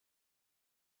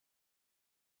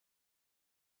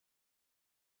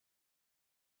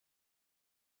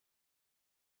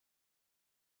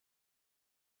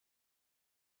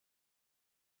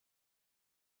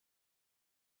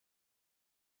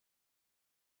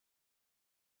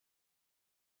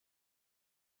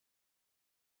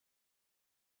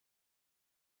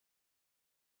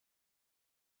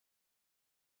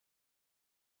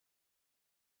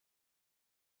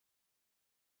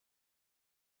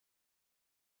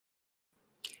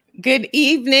Good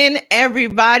evening,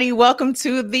 everybody. Welcome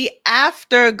to the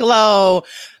Afterglow.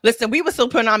 Listen, we were still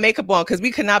putting our makeup on because we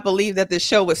could not believe that the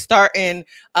show was starting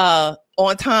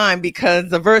on time because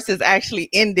the verses actually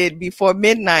ended before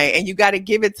midnight. And you got to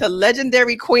give it to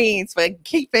legendary queens for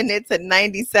keeping it to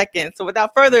 90 seconds. So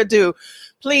without further ado,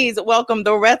 please welcome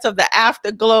the rest of the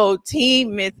Afterglow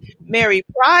team, Miss Mary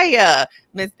Pryor,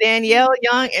 Miss Danielle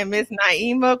Young, and Miss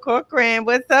Naima Corcoran.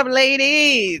 What's up,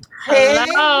 ladies?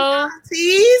 Hello.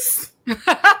 Tease.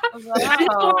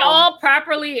 We're all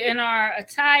properly in our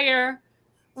attire.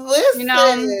 Listen,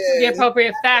 the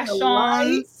appropriate fashions.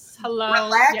 Hello.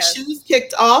 Relax, shoes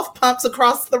kicked off, pumps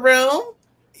across the room.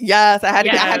 Yes, I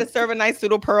had to serve a nice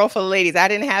little pearl for the ladies. I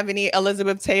didn't have any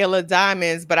Elizabeth Taylor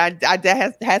diamonds, but I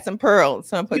had some pearls.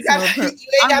 So I'm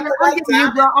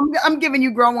giving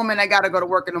you grown woman. I gotta go to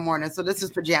work in the morning, so this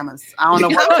is pajamas. I don't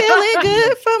know. I'm feeling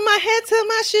good from my head to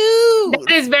my shoes.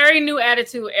 That is very new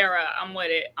attitude era. I'm with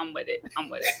it. I'm with it. I'm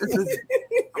going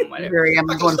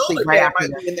to sleep right after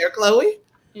that. In there, Chloe.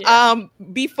 Yeah.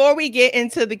 Before we get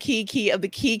into the key of the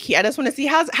key, I just want to see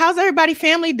how's everybody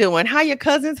family doing? How your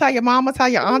cousins, how your mamas, how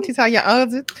your aunties, how your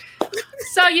others?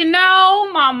 So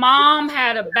my mom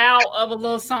had a bout of a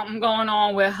little something going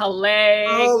on with her leg,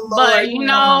 but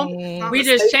we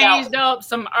just changed up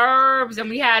some herbs and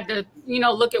we had to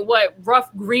look at what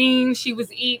rough green she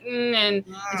was eating and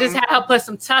just had her put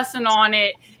some tussin on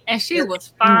it, and she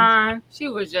was fine. She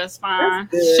was just fine.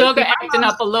 Sugar acting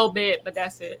up a little bit, but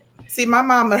that's it. See, my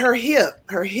mama, her hip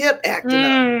acting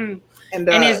up, and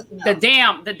it's the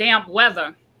damp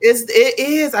weather. It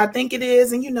is. I think it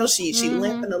is, and she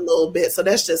limping a little bit, so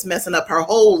that's just messing up her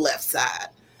whole left side.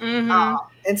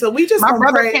 And so we just my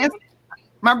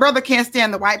brother can't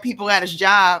stand the white people at his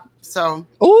job, so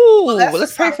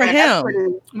let's pray for him.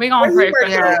 We're gonna pray for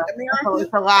him.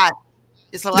 It's a lot.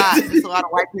 It's a lot. There's a lot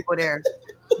of white people there.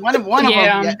 One of them.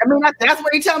 Yeah. I mean, that's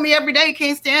what he tell me every day. He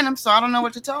can't stand him, so I don't know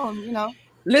what to tell him.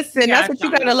 Listen, that's what you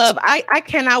gotta love. I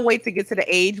cannot wait to get to the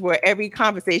age where every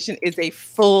conversation is a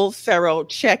full, thorough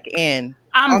check-in.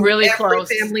 I'm really close.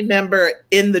 Family member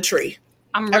in the tree.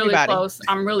 I'm really close.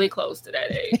 I'm really close to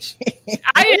that age.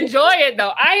 I enjoy it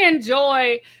though. I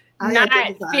enjoy not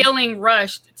feeling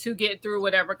rushed to get through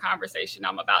whatever conversation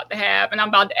I'm about to have, and I'm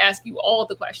about to ask you all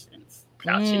the questions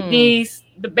about your niece,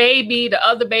 the baby, the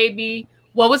other baby.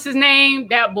 What was his name?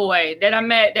 That boy that I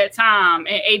met that time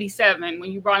in '87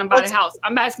 when you brought him by the house.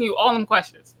 I'm asking you all them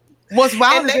questions. What's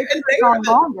wild is they are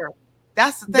longer.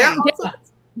 That's the thing.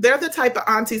 They're the type of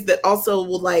aunties that also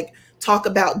will talk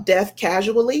about death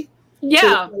casually.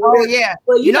 Yeah. Well,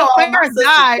 parents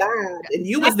died and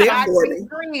you was there for me.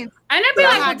 And they'd be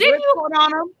like, well, didn't you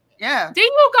on them? Yeah.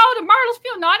 Didn't you go to Myrtle's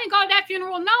funeral? No, I didn't go to that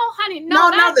funeral. No, honey. No,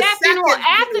 not that funeral.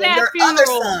 After that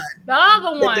funeral, the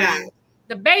other one.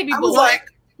 The baby boy,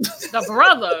 the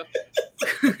brother.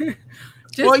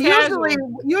 Well, usually,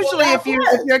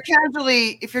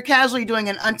 if you're casually doing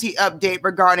an auntie update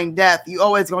regarding death, you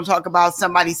always gonna talk about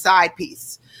somebody's side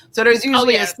piece. So there's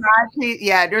usually a side piece.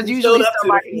 Yeah, there's usually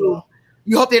somebody who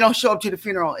you hope they don't show up to the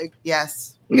funeral.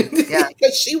 Yes, yeah,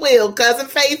 because she will. Cousin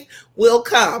Faith will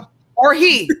come, or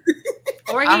he.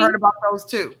 I heard about those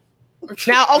too.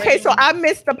 Now, okay, so I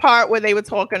missed the part where they were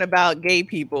talking about gay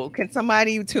people. Can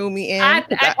somebody tune me in? I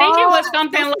think it was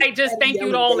something like just thank you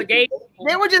to all the gay people.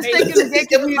 They were just thinking the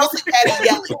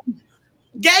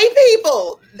gay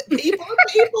people. Gay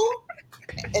people,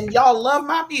 and y'all love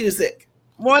my music.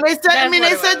 Well, they said.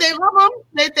 They said they love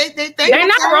them. They're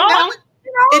not wrong.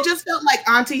 It just felt like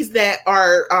aunties that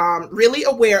are really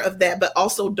aware of that, but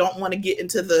also don't want to get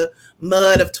into the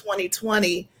mud of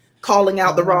 2020. Calling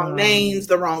out the wrong names,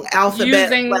 the wrong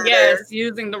alphabet,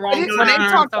 using the wrong.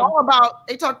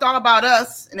 They talked all about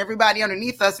us and everybody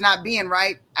underneath us not being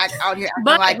right out here.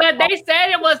 But they said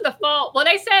it was the fault. Well,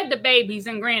 they said the babies,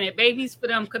 and granted, babies for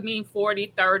them could mean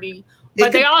 40, 30.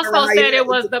 But they also said it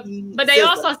was the. But they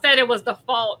also said it was the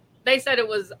fault. They said it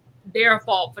was their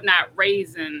fault for not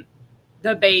raising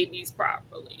the babies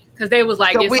properly because they was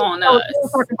like it's on us.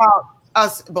 We're talking about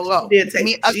us below. Us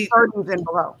 30s and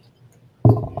below.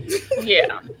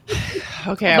 Yeah.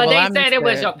 Okay. But they said it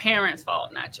was your parents'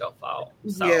 fault, not your fault.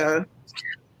 So. Yeah.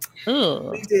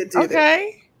 We did do that.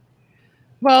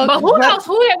 Well, but who knows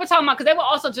who they were talking about? Because they were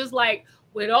also just like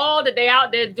with all that they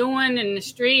out there doing in the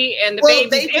street and the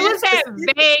babies. It was that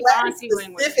vague auntie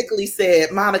language. Specifically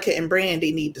said Monica and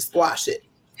Brandy need to squash it.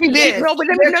 He did. No, but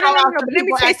let me tell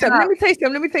you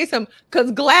something.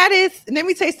 Because Gladys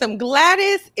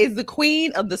is the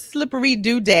queen of the slippery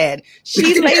doodad.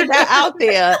 She laid that out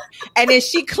there, and then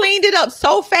she cleaned it up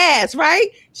so fast,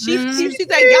 right? She said,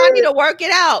 "Y'all need to work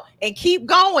it out and keep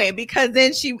going," because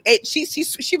then she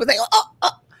was like,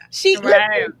 She,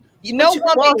 right. You know,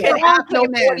 woman can have no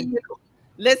 40 years.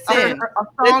 Listen,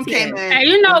 a song came in. And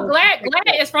you know, Glad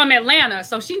is from Atlanta,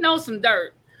 so she knows some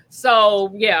dirt.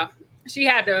 So yeah, she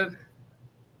had to.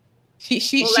 She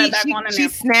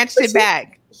snatched it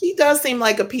back. She does seem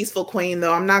like a peaceful queen,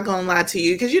 though. I'm not gonna lie to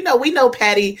you, because we know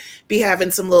Patty be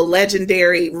having some little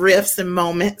legendary riffs and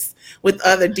moments with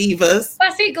other divas.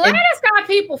 But see, Gladys got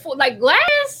people like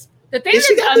Gladys. The thing is,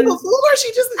 she got people fooled, or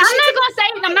she just?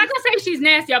 I'm not gonna say she's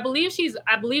nasty. I believe she's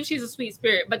a sweet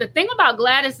spirit. But the thing about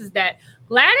Gladys is that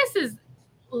Gladys's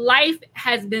life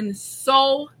has been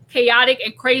so chaotic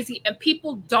and crazy, and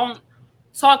people don't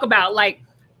talk about, like,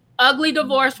 ugly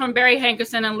divorce from Barry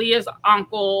Hankerson and Leah's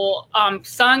uncle.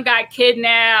 Son got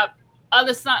kidnapped.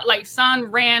 Son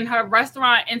ran her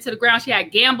restaurant into the ground. She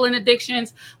had gambling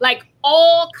addictions, like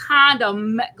all kind of.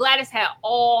 Gladys had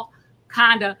all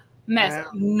kind of mess. Yeah.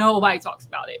 Nobody talks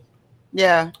about it.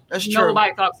 Yeah, that's true.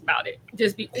 Nobody talks about it.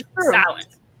 Just be silent.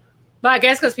 But I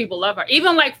guess because people love her.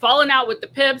 Even like falling out with the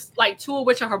Pips, like two of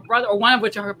which are her brother, or one of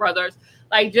which are her brothers.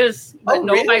 Like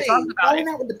nobody talks about falling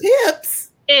out with the Pips.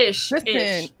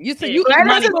 Listen, you can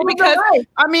money because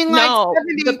I mean, no,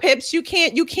 the Pips, you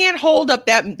can't hold up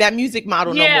that music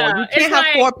model no more. You can't have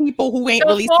four people who ain't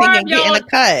really singing getting a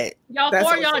cut.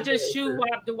 Y'all just shoot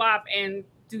wop the wop and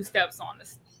do steps on the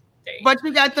stage. But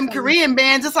you got them Korean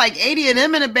bands. It's like 80 of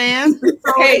them in a band.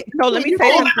 Okay, so let me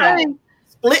say something.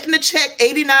 Splitting the check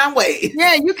 89 ways.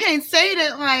 Yeah, you can't say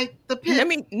that like the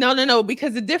Pips. No,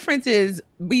 because the difference is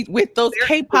with those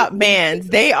K-pop bands,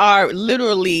 they are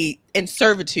literally in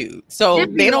servitude, so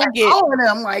they don't get all of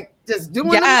them like just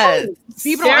doing. Yes,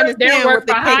 people don't understand work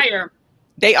for hire.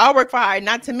 They all work for hire.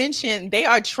 Not to mention, they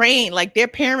are trained. Like their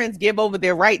parents give over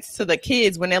their rights to the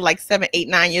kids when they're like 7, 8,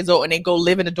 9 years old, and they go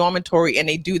live in a dormitory, and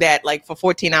they do that like for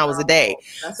 14 hours a day.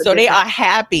 So they are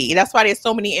happy. That's why there's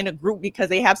so many in a group, because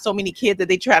they have so many kids that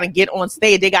they try to get on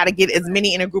stage. They got to get as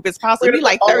many in a group as possible. Be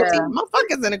like 13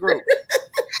 motherfuckers in a group.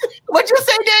 What'd you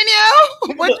say,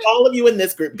 Danielle? All of you in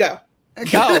this group, go.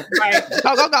 Go.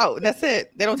 Go. That's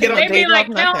it. They don't take they be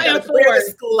like count in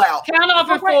fours. Count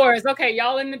off in fours. Okay,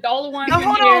 y'all in the dollar one.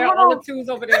 Hold on. All the twos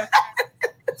over there.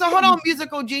 So hold on,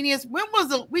 musical genius. When was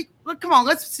the week? Come on,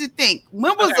 let's think.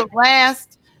 When was the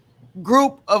last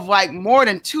group of like more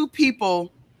than two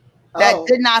people that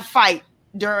did not fight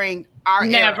during our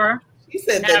never? Era? You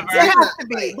said never. That. It has to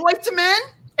be Boyz II Men.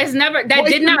 It's never that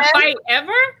did not fight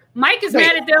ever. Mike is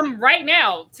mad at them right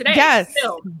now today. Yes,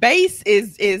 Bass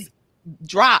is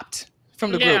dropped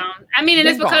from the group. I mean, and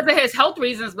it's because of his health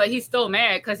reasons, but he's still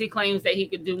mad because he claims that he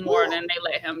could do more than they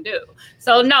let him do.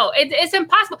 So no, it's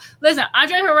impossible. Listen,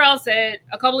 Andre Harrell said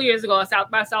a couple of years ago at South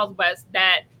by Southwest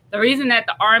that the reason that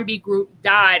the R&B group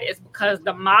died is because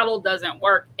the model doesn't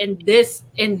work in this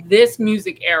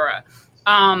music era.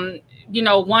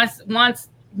 Once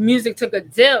music took a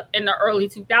dip in the early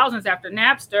 2000s after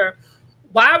Napster,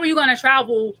 why were you going to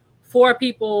travel 4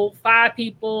 people, 5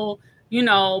 people?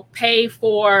 Pay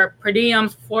for per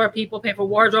diems for 4 people, pay for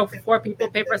wardrobe for 4 people,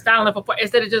 pay for styling for 4,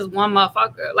 instead of just one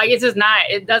motherfucker. Like, it's just not,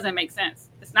 it doesn't make sense.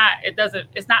 It's not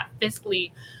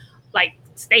fiscally like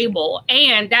stable.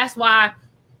 And that's why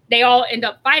they all end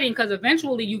up fighting, because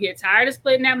eventually you get tired of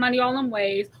splitting that money all in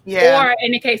ways. Yeah. Or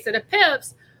in the case of the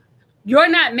Pips, you're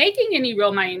not making any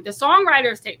real money. The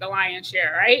songwriters take the lion's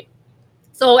share, right?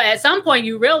 So at some point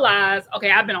you realize,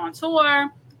 okay, I've been on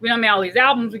tour. We done made all these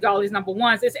albums. We got all these number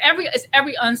ones. It's every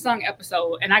unsung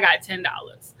episode, and I got $10.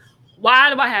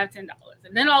 Why do I have $10?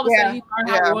 And then all of a sudden you learn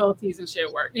how royalties and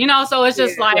shit work. So it's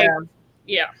just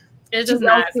it's just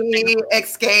not.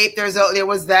 Escape. There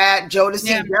was that.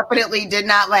 Jodeci definitely did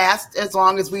not last as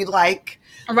long as we like.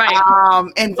 Right.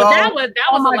 And Vogue. That was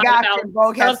a lot about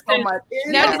Vogue has so much.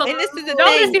 And this is the thing.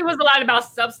 Jodeci was a lot about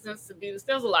substance abuse.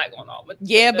 There's a lot going on. But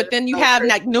then you have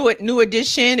like New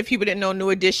Edition. If people didn't know, New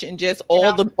Edition, just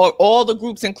all the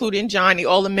groups, including Johnny,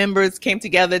 all the members came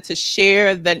together to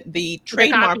share the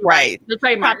trademark rights. The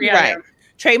trademark,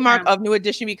 trademark of New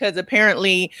Edition, because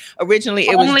apparently originally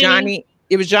it was Johnny.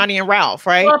 It was Johnny and Ralph,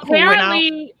 right? Well,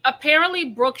 apparently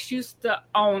Brooks used to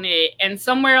own it, and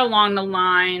somewhere along the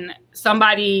line,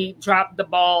 somebody dropped the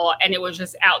ball, and it was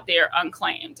just out there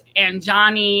unclaimed. And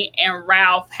Johnny and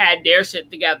Ralph had their shit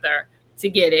together to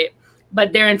get it,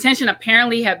 but their intention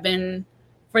apparently had been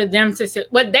for them to.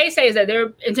 What they say is that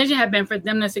their intention had been for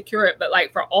them to secure it, but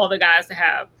like for all the guys to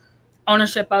have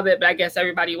ownership of it. But I guess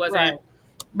everybody wasn't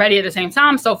ready at the same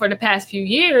time. So for the past few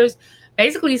years.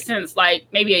 Basically, since like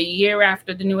maybe a year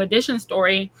after the New Edition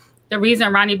story, the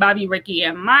reason Ronnie, Bobby, Ricky,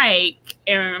 and Mike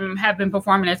have been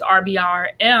performing as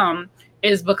RBRM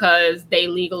is because they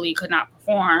legally could not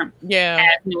perform as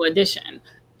New Edition.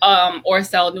 or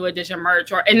sell New Edition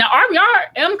merch. And the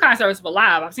RBRM concerts were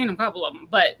live. I've seen a couple of them,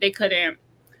 but they couldn't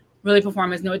really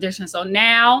perform as New Edition. So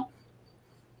now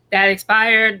that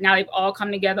expired. Now they've all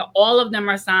come together. All of them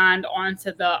are signed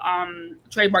onto the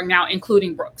trademark now,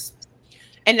 including Brooks.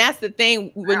 And that's the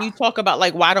thing when you talk about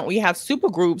like, why don't we have super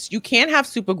groups? You can't have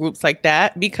super groups like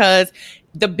that because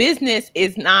the business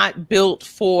is not built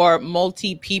for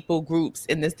multi-people groups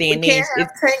in this day and age.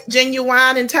 It's Tank,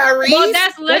 Genuine, and Tyrese. Well,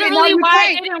 that's literally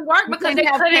why it didn't work because they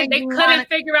couldn't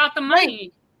figure out the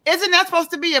money. Isn't that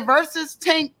supposed to be a versus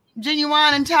Tank,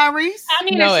 Genuine, and Tyrese? I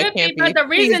mean, no, it should be, but the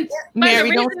reason, Mary,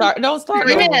 don't start. Yeah, the reason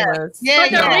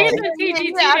TGT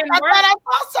didn't work. I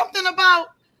thought something about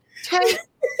Tank,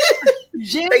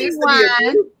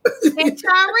 Genuine, and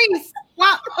Tyrese.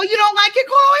 Wow. Oh, you don't like it,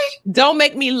 Chloe? Don't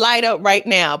make me light up right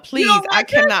now, please. I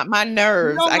cannot. My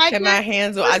nerves. I cannot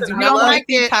handle. I do not want to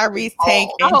see Tyrese, Tank,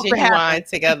 and Genuine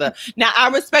together. Now, I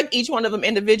respect each one of them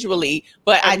individually,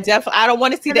 but I don't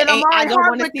want to see the. I don't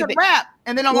want to see the rap.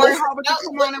 And then Omari Hardwick to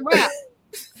come on and rap.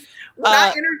 When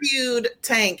I interviewed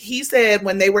Tank, he said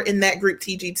when they were in that group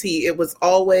TGT, it was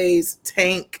always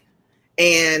Tank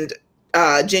and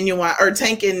Genuine, or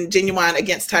Tank and Genuine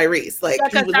against Tyrese. Like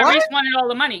Tyrese wanted all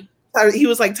the money. He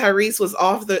was like, Tyrese was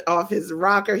off his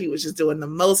rocker. He was just doing the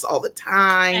most all the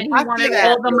time. And he wanted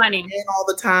all the money all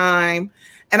the time.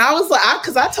 And I was like,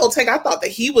 because I told Tank I thought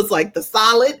that he was like the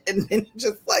solid, and then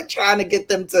just like trying to get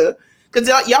them to, because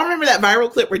y'all remember that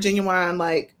viral clip where Genuine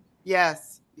like,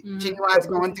 yes, Genuine's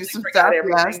going through some stuff.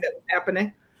 Everything that was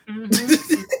happening.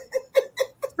 Mm-hmm.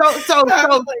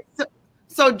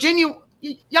 So Genuine.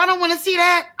 Y'all don't want to see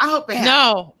that? I hope it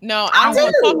happens. No, I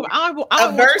don't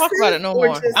want to talk about it no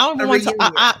more. I don't want to.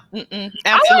 I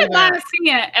wouldn't mind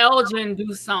seeing Elgin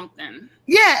do something.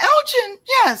 Yeah, Elgin.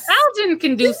 Yes, Elgin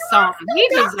can do something. He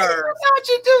deserves.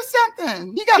 Elgin do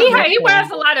something. He wears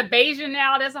a lot of Bayesian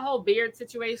now. There's a whole beard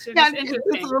situation. Yeah, it's a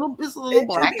little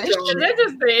black.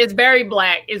 It's very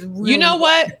black. It's really you know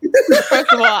what?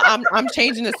 First of all, I'm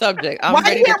changing the subject. Why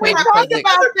can't we talk about this?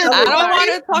 I don't want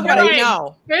to talk about it.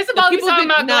 No, we're supposed to be talking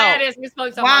about Gladys. We're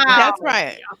supposed to talk about that's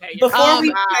right. Okay, before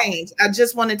we change, I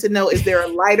just wanted to know: is there a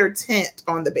lighter tint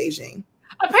on the Beijing?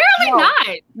 Apparently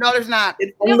not. No, there's not.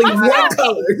 It's only one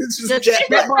color. It's just jet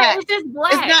black. It's just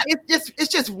black. It's not. It's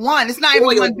just one. It's not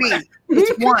even one B.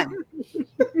 It's one.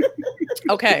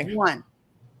 Okay. One.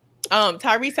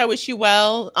 Tyrese, I wish you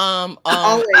well.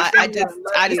 I just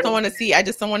don't want to see. I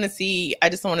just don't want to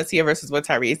see a versus with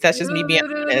Tyrese. That's just me being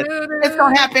honest. It's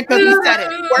gonna happen because he said it.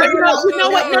 You know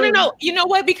what? No. You know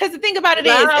what? Because the thing about it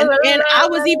is, and I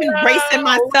was even bracing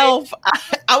myself.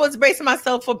 I was bracing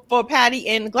myself for Patty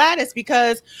and Gladys,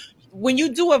 because when you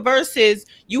do a versus,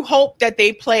 you hope that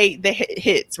they play the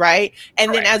hits, right?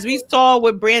 And then as we saw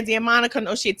with Brandy and Monica,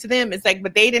 no shit to them, it's like,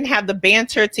 but they didn't have the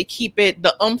banter to keep it,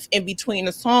 the oomph in between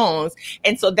the songs.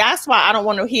 And so that's why I don't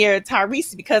want to hear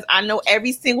Tyrese, because I know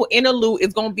every single interlude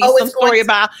is going to be some story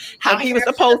about how he was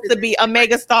supposed to be a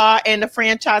megastar and a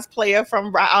franchise player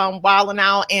from Wild 'N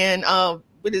Out and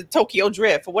with his Tokyo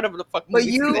Drift or whatever the fuck. But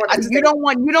you don't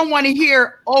want to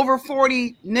hear over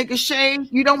 40 nigga shade.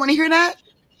 You don't want to hear that.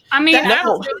 I mean, I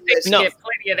don't think they should get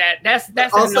plenty of that.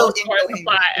 That's also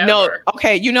no.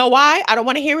 Okay, you know why? I don't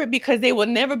want to hear it, because they will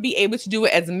never be able to do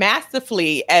it as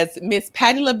masterfully as Miss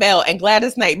Patti LaBelle and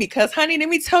Gladys Knight. Because, honey, let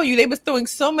me tell you, they was throwing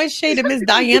so much shade at Miss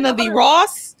Diana the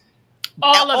Ross.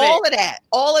 All of that.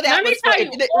 Let me tell you.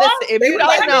 Listen, if you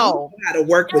don't know how to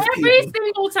work with people, every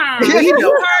single time you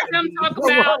heard them talk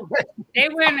about they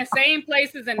were in the same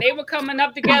places and they were coming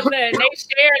up together and they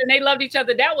shared and they loved each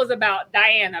other, that was about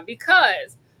Diana,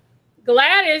 because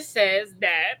Gladys says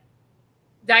that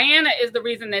Diana is the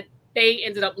reason that they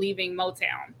ended up leaving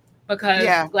Motown, because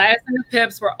Gladys and the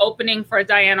Pips were opening for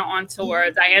Diana on tour.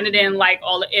 Diana didn't like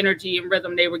all the energy and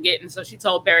rhythm they were getting, so she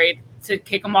told Barry to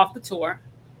kick them off the tour.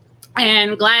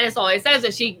 And Gladys always says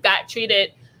that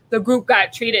the group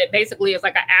got treated basically as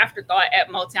like an afterthought at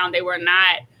Motown. They were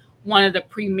not one of the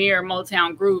premier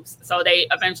Motown groups, so they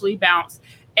eventually bounced.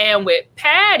 And with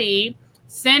Patty,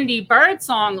 Cindy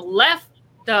Birdsong left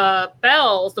the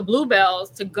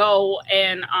Bluebells, to go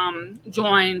and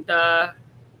join the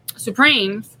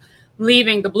Supremes,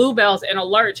 leaving the Bluebells in a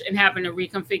lurch and having to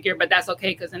reconfigure. But that's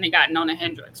okay, because then they got Nona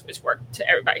Hendrix, which worked to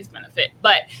everybody's benefit.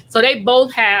 But so they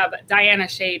both have Diana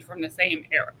shade from the same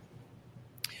era.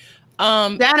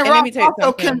 Diana Ross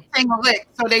also can sing a lick,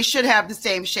 so they should have the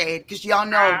same shade, because y'all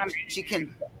know she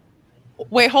can.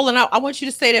 Wait, hold on. I want you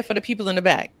to say that for the people in the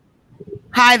back.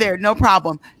 Hi there, no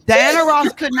problem. Diana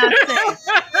Ross could not sing.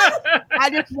 I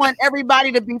just want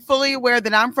everybody to be fully aware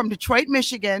that I'm from Detroit,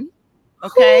 Michigan.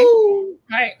 Okay. Ooh,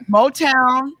 right.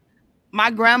 Motown,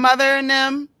 my grandmother and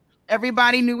them,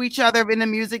 Everybody knew each other in the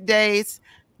music days.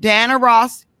 Diana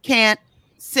Ross can't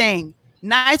sing.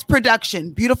 Nice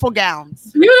production, beautiful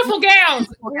gowns.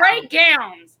 Great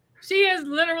gowns. She is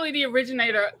literally the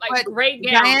originator, like great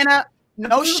gowns. Diana,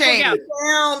 no shade.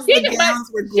 The gowns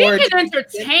were gorgeous. She can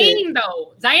entertain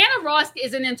though. Diana Ross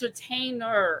is an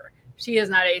entertainer. She is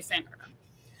not a singer.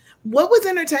 What was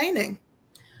entertaining?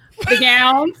 The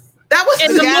gowns. That was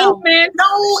in the movement.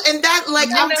 No, and that like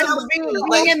I'm telling you,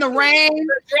 like in the rain,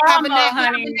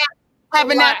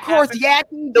 having that course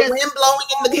yakking, the wind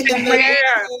blowing in the hair.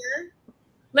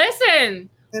 Listen,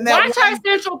 watch our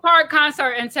Central Park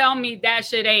concert and tell me that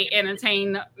shit ain't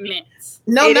entertainment.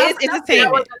 No, it is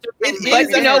entertainment. But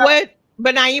you know what?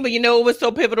 But Naima, you know what was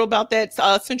so pivotal about that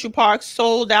Central Park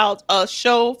sold out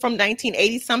show from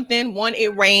 1980 something? One,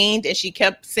 it rained and she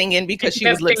kept singing because she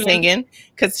was lip singing.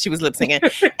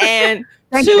 And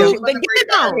two,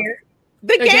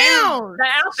 the gown. The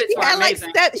outfits were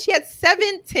amazing. She had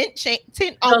 7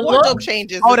 tint wardrobe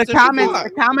changes. Oh, the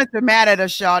comments are mad at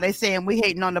us, y'all. They saying we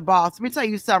hating on the boss. Let me tell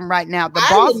you something right now. The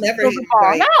boss.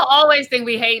 Y'all always think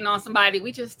we hating on somebody.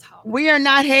 We just talk. We are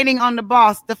not hating on the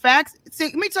boss. The facts. See,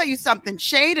 let me tell you something.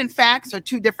 Shade and facts are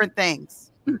two different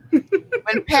things.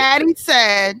 When Patty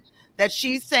said that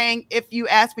she's saying if you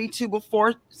asked me to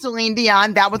before Celine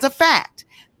Dion, that was a fact.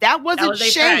 That wasn't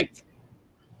shade.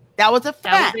 That was a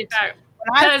fact.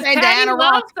 Because Patty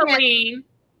loves Celine,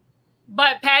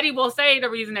 but Patty will say the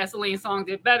reason that Celine's song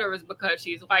did better is because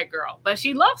she's a white girl. But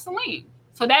she loves Celine.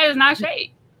 So that is not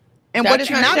shade. And what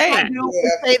you're not going to do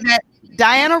is say that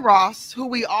Diana Ross, who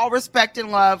we all respect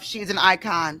and love, she's an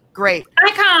icon. Great.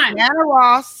 Icon. Diana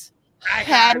Ross,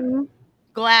 Patty,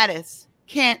 Gladys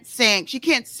can't sing. She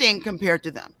can't sing compared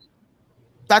to them.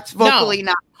 That's vocally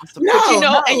not possible.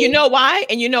 And you know why?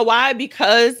 And you know why?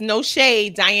 Because no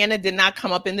shade, Diana did not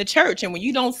come up in the church. And when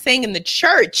you don't sing in the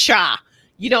church,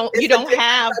 you don't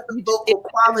have the vocal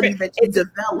quality that you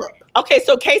develop. Okay,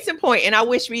 so case in point, and I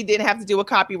wish we didn't have to deal with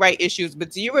copyright issues, but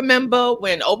do you remember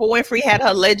when Oprah Winfrey had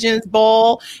her Legends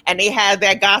Ball and they had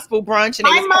that gospel brunch? And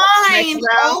my mind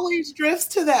always drifts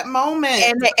to that moment.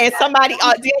 And somebody,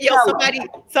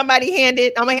 somebody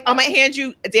handed. I'm gonna hand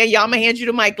you, Danielle. I'm gonna hand you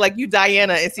the mic like you,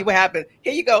 Diana, and see what happens.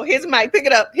 Here you go. Here's the mic. Pick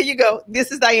it up. Here you go.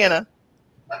 This is Diana.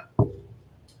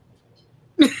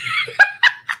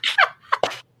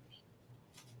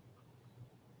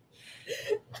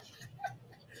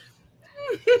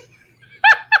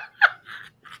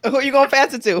 Who are you going to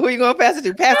pass it to?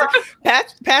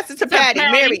 Pass it to Patty.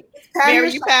 Mary,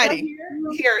 you Patty.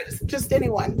 Here, just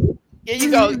anyone. Here you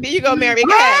go, Mary.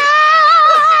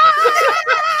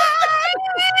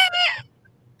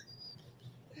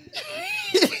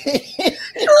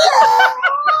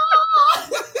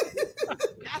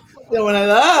 One of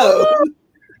those.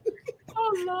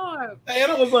 Oh Lord.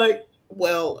 Diana was like,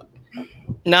 well,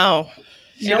 no.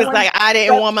 She was like, I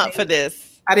didn't warm up for this.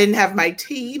 I didn't have my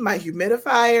tea, my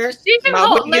humidifier.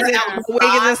 My wig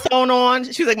isn't sewn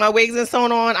on. She was like, my wig isn't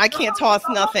sewn on. I can't toss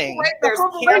nothing.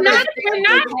 We're not,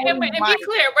 and be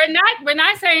clear, we're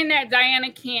not saying that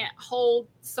Diana can't hold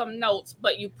some notes,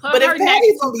 but you put her next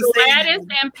to Gladys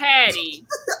and Patty.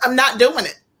 I'm not doing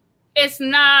it. It's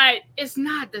not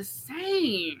the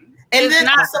same. And it's then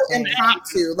also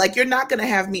impromptu. Like, you're not gonna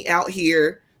have me out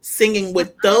here singing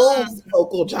with those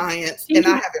vocal giants, and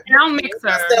I haven't.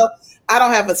 I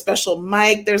don't have a special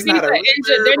mic. There needs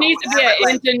to be an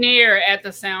engineer at the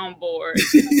soundboard.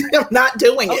 I'm not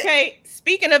doing it. Okay.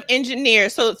 Speaking of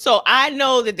engineers, so I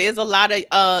know that there's a lot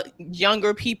of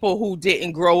younger people who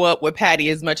didn't grow up with Patty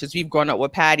as much as we've grown up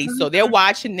with Patty. Mm-hmm. So they're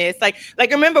watching this. Like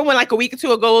remember when like a week or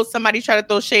two ago somebody tried to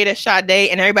throw shade at Sade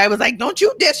and everybody was like, "Don't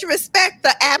you disrespect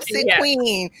the absent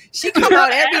queen? She come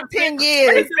out every 10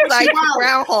 years like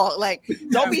groundhog. Like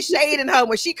don't be shading her.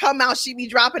 When she come out, she be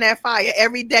dropping that fire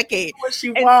every decade."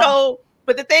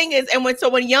 But the thing is,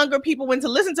 when younger people went to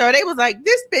listen to her, they was like,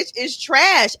 this bitch is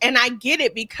trash. And I get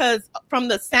it because from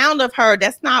the sound of her,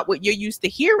 that's not what you're used to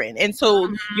hearing. And so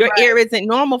your ear isn't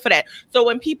normal for that. So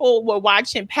when people were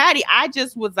watching Patty, I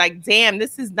just was like, damn,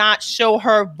 this does not show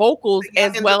her vocals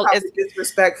as well as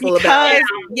disrespectful about it.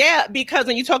 Yeah, because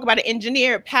when you talk about an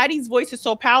engineer, Patty's voice is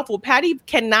so powerful. Patty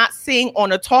cannot sing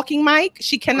on a talking mic.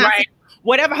 She cannot sing,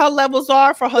 whatever her levels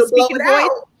are for her speaking voice.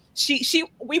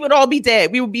 We would all be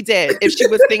dead. We would be dead if she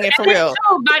was singing for real.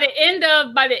 By the end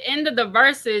of the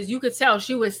verses, you could tell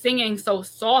she was singing so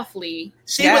softly.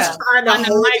 She was trying to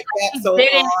hold it back so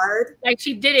hard. Like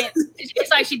she didn't. It's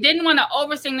like she didn't want to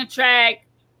oversing the track.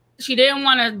 She didn't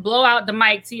want to blow out the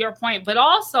mic. To your point, but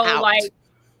also like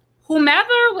whomever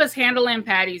was handling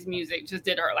Patty's music just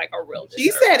did her like a real disservice.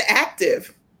 She said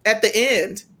active at the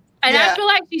end. And I feel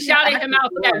like she shouted him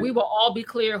out so that we will all be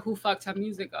clear who fucked her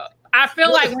music up. I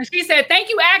feel like when she said, "Thank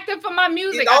you, actor, for my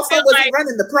music," also was he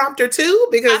running the prompter too?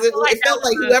 Because it felt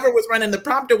like whoever was running the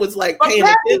prompter was like paying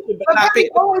attention, but not paying.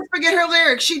 Always forget her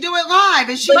lyrics. She do it live,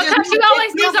 and she always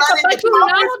needs a. But you know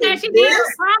that she needs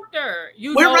a prompter.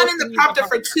 We're running the prompter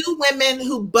for two women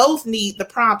who both need the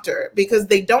prompter because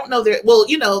they don't know their. Well,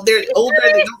 you know they're older.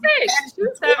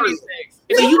 She's 76.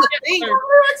 So you would think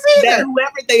that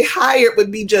whoever they hired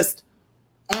would be just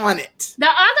on it. The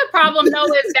other problem though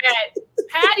is that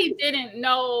Patty didn't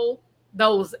know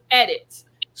those edits.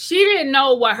 She didn't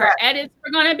know what her edits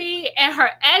were going to be, and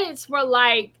her edits were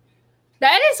like the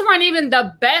edits weren't even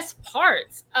the best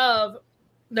parts of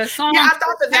the song. Yeah, I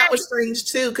thought that was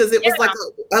strange too because it was like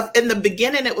in the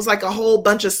beginning it was like a whole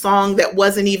bunch of song that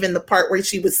wasn't even the part where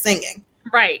she was singing.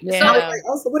 Right. Yeah. So I was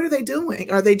like, so what are they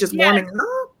doing? Are they just warming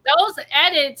up? Those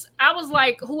edits, I was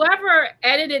like, whoever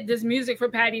edited this music for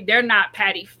Patty, they're not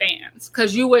Patty fans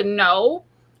because you would know.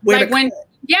 Like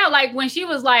when she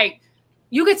was like,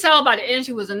 you could tell by the end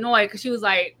she was annoyed because she was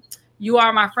like, "You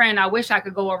are my friend. I wish I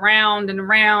could go around and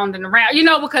around and around," you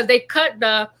know, because they cut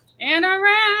the and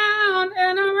around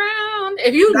and around.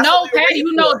 If you know Patty,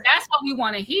 you know that's what we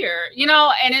want to hear, you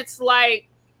know, and it's like,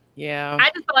 yeah,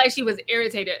 I just felt like she was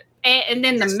irritated. And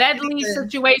then the medley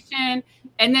situation,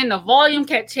 and then the volume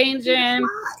kept changing,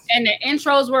 and the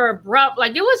intros were abrupt.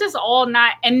 Like it was just all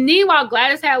not. And meanwhile,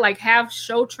 Gladys had like half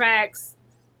show tracks,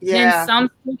 then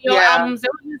some studio albums. It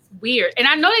was just weird. And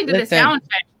I know they did the sound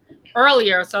check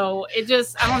earlier, so it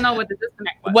just I don't know what the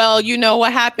disconnect was. Well, you know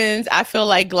what happens. I feel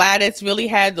like Gladys really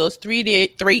had those 3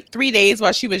 days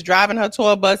while she was driving her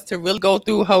tour bus to really go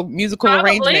through her musical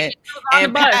arrangement,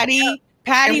 and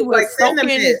Patty was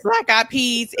soaking Black Eyed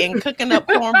Peas and cooking up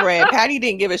cornbread. Patty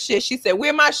didn't give a shit. She said,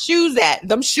 "Where my shoes at?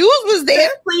 Them shoes was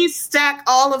there." Please stack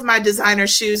all of my designer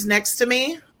shoes next to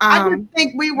me. I just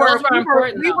think we were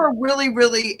really,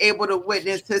 really able to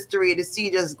witness history to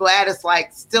see just Gladys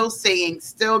like still singing,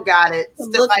 still got it,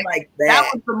 still like that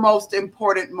was the most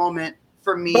important moment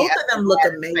for me. Both of them look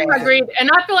amazing. Agreed,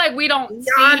 and I feel like we don't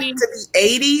see to be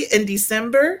 80 in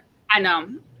December. I know.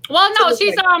 Well, no,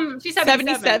 she's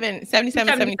 77, 72.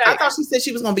 I thought she said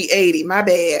she was gonna be 80. My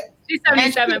bad. She's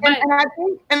 77,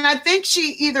 and I think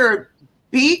she either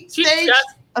beat a stage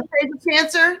of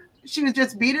cancer. She was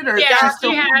just beat it, or she has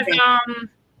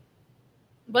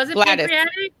was it Gladys.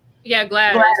 pancreatic? Yeah,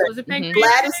 Gladys. Was it pancreatic?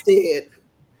 Gladys did.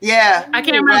 Yeah, I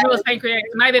can't remember if it was pancreatic.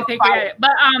 It might have been pancreatic.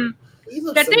 But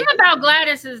the thing about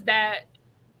Gladys is that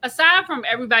aside from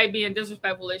everybody being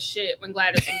disrespectful as shit when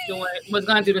Gladys was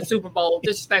going to do the Super Bowl,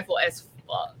 disrespectful as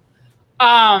fuck.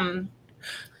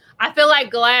 I feel like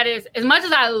Gladys, as much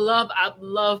as I love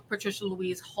Patricia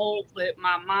Louise Holt with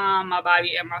my mind, my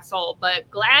body, and my soul, but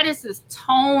Gladys's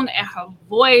tone and her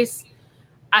voice,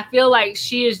 I feel like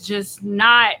she is just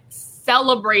not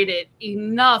celebrated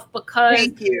enough because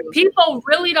people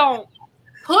really don't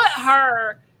put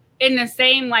her in the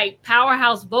same like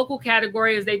powerhouse vocal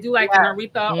category as they do like in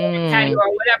Aretha or Patty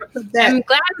or whatever. And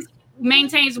Gladys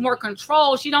maintains more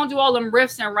control. She don't do all them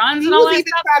riffs and runs and all that stuff. She was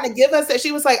even trying to give us that.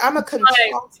 She was like, "I'm a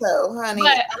contralto, honey."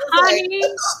 But honey,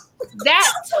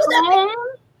 that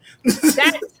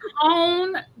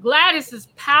tone, Gladys's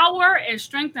power and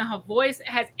strength in her voice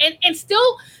has, and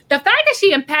still the fact that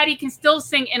she and Patty can still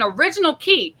sing in original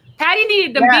key. Patty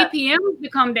needed the BPMs to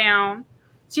come down.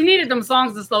 She needed them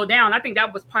songs to slow down. I think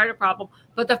that was part of the problem.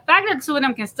 But the fact that the two of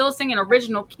them can still sing in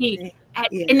original key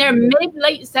in their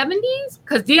late 70s,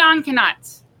 because Dion cannot.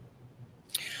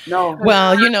 No.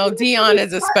 Well, you know, Dion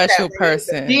is a special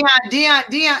person.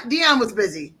 Dion was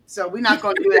busy, so we're not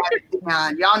going to do that to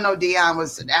Dion. Y'all know Dion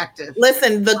was active.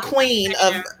 Listen, the queen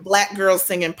of Black girls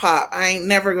singing pop. I ain't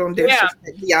never going to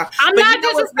disrespect Dion. I'm but not you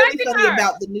know what's really funny her.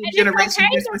 About the new generation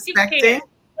disrespecting?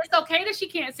 It's okay that she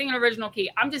can't sing in original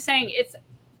key. I'm just saying it's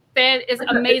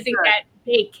amazing that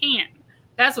they can.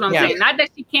 That's what I'm saying. Not that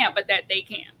she can't, but that they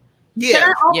can.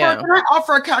 Yeah. Can I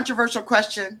offer a controversial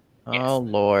question? Oh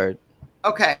Lord.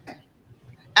 Okay.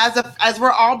 As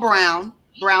we're all brown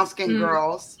skin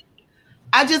girls,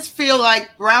 I just feel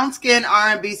like brown skin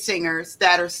R&B singers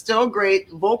that are still great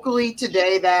vocally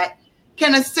today that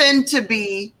can ascend to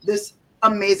be this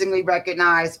amazingly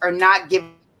recognized are not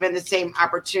given the same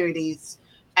opportunities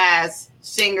as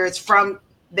singers from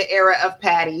the era of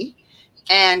Patty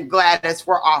and Gladys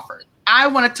were offered. I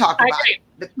want to talk about it.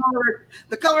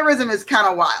 The colorism is kind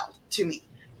of wild to me.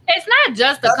 It's not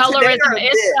just the colorism.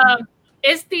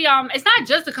 It's not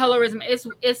just the colorism.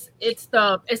 It's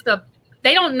the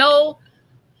they don't know.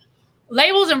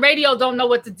 Labels and radio don't know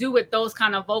what to do with those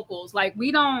kind of vocals. Like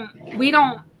we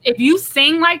don't if you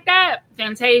sing like that,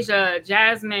 Fantasia,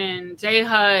 Jasmine, J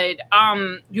Hud,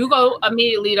 you go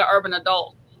immediately to urban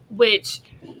adult, which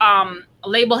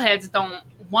label heads don't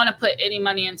want to put any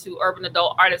money into urban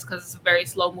adult artists because it's a very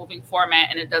slow moving format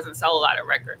and it doesn't sell a lot of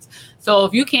records. So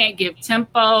if you can't give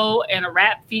tempo and a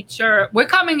rap feature, we're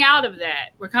coming out of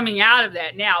that. We're coming out of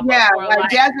that now. Yeah, like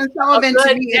Jazmine Sullivan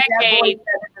to me is that voice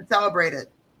that celebrated.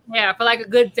 Yeah, for like a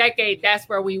good decade, that's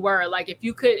where we were. Like if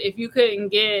you couldn't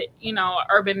get, you know,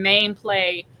 urban main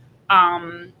play,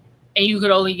 and you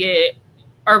could only get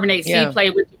urban AC play,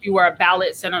 which if you were a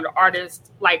ballad centered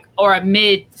artist, like, or a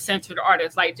mid centered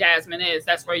artist like Jasmine is,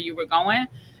 that's where you were going.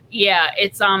 Yeah,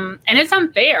 it's and it's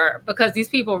unfair because these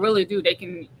people really do, they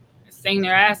can sing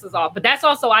their asses off. But that's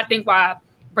also, I think, why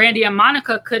Brandy and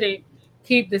Monica couldn't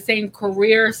keep the same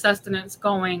career sustenance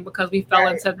going, because we fell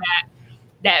into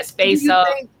that space of.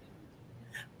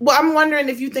 Well, I'm wondering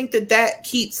if you think that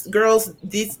keeps girls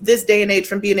this day and age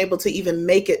from being able to even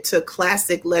make it to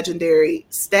classic legendary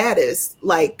status,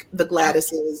 like the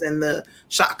Gladyses and the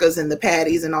Shakas and the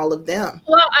Patties and all of them.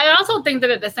 Well, I also think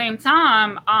that at the same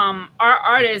time, our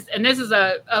artists, and this is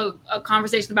a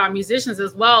conversation about musicians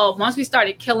as well, once we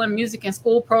started killing music in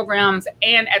school programs,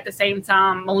 and at the same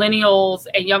time, millennials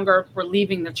and younger were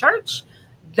leaving the church,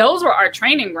 those were our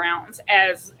training grounds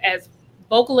as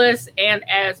vocalists and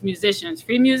as musicians.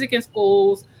 Free music in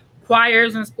schools,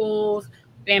 choirs in schools,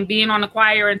 and being on the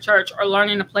choir in church or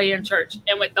learning to play in church.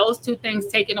 And with those two things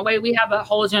taken away, we have a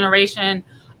whole generation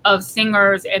of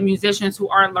singers and musicians who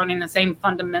aren't learning the same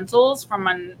fundamentals from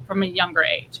a younger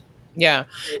age. Yeah.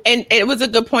 And it was a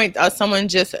good point. Someone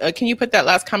just, can you put that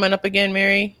last comment up again,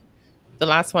 Mary? The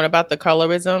last one about the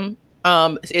colorism.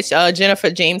 It's Jennifer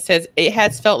James says it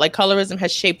has felt like colorism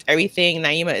has shaped everything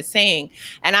Naima is saying,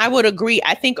 and I would agree.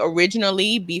 I think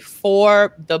originally,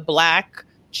 before the Black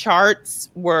charts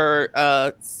were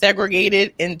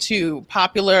segregated into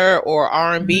popular or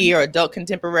R&B or adult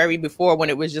contemporary, before,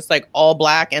 when it was just like all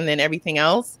Black and then everything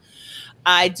else,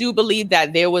 I do believe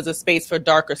that there was a space for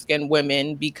darker skinned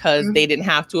women because they didn't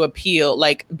have to appeal.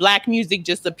 Like Black music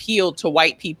just appealed to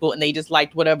white people and they just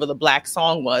liked whatever the Black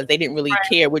song was. They didn't really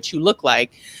care what you look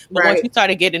like. But once you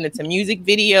started getting into music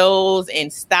videos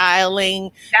and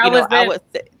styling, I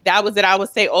would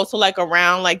say also like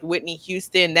around like Whitney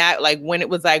Houston, that like when it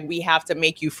was like, we have to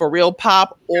make you for real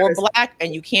pop or Black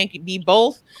and you can't be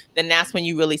both, then that's when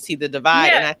you really see the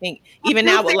divide. And I think even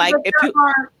now with like, if you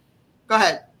go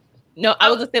ahead. No, I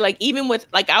was gonna say, like, even with,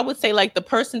 like, I would say, like, the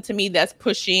person to me that's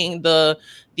pushing the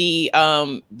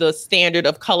standard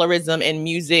of colorism in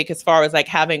music, as far as like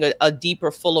having a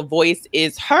deeper, fuller voice,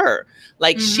 is her.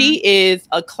 Like, she is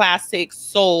a classic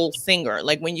soul singer.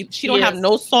 Like, when she don't have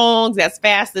no songs that's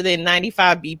faster than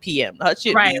 95 BPM. Her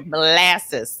shit is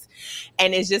molasses.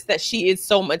 And it's just that she's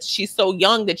so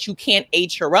young that you can't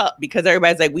age her up, because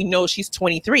everybody's like, we know she's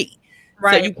 23.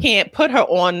 So you can't put her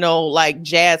on no like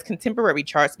jazz contemporary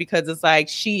charts, because it's like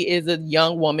she is a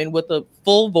young woman with a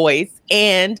full voice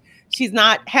and she's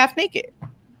not half naked.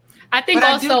 I think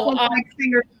also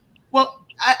singers. Well,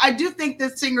 I do think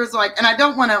that singers like, and I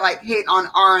don't want to like hate on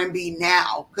R&B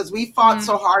now, because we fought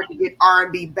so hard to get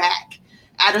R&B back.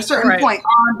 At a certain point,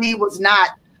 R&B was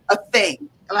not a thing.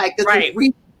 Like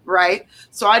right.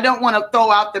 So I don't want to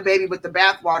throw out the baby with the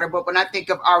bathwater. But when I think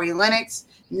of Ari Lennox,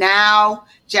 now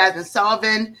Jazmine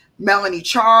Sullivan, Melanie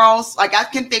Charles, like I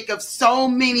can think of so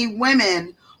many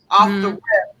women off the rip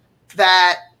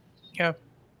that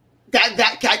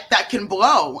can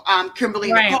blow.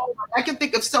 Kimberly Nicole, I can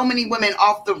think of so many women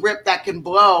off the rip that can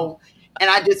blow. And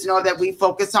I just know that we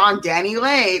focus on Danny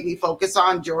Lay, we focus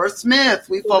on George Smith,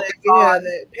 we focus on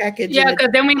the package. Yeah,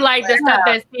 because then we like the stuff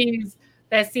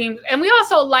that seems, and we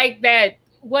also like that.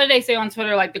 What do they say on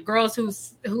Twitter? Like the girls who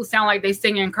sound like they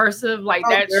sing in cursive, like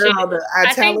that shit. The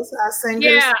italicized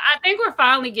singers. Yeah, I think we're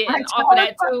finally getting off of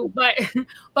that too.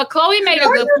 But Chloe made a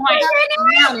good point.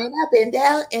 Up and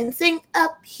down and sing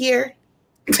up here.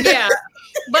 Yeah,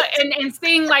 but and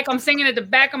sing like I'm singing at the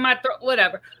back of my throat,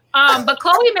 whatever. But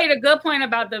Chloe made a good point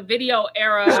about the video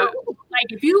era. Like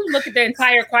if you look at the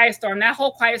entire Quiet Storm, that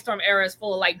whole Quiet Storm era is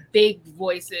full of like big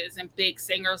voices and big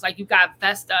singers. Like you got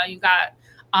Vesta, you got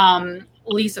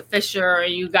Lisa Fisher,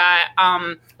 and you got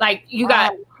like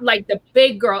the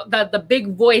big girl, the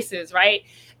big voices, right?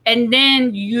 And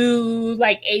then you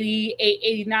like 88,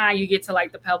 89, you get to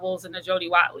like the Pebbles and the Jody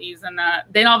Watleys, and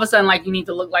then all of a sudden like you need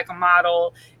to look like a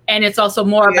model, and it's also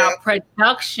more about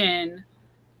production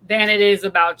than it is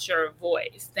about your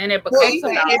voice. Then it becomes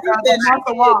about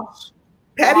Martha Wash.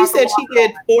 Patty said she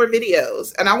did 4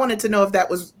 videos, and I wanted to know if that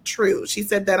was true. She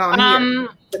said that on here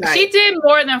tonight. She did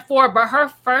more than 4, but her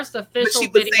first official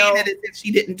video. But she was saying that as if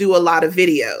she didn't do a lot of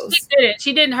videos. She didn't.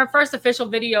 She didn't. Her first official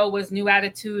video was New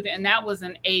Attitude, and that was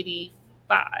in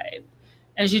 '85.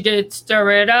 And she did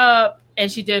Stir It Up,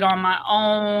 and she did On My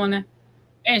Own,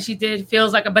 and she did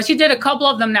Feels Like but she did a couple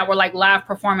of them that were like live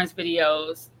performance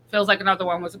videos. Feels Like Another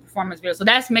one was a performance video. So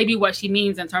that's maybe what she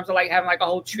means in terms of like having like a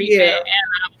whole treatment. Yeah.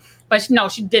 And, but no,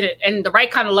 she did it. And The Right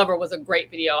Kind of Lover was a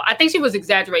great video. I think she was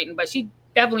exaggerating, but she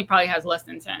definitely probably has less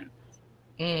than 10.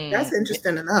 That's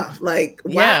interesting enough. Like,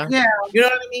 wow. Yeah. You know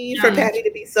what I mean? For Patty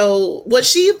to be so, was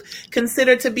she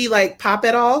considered to be like pop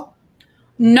at all?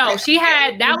 No, she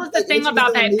had, that was the thing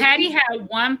about that. Patty had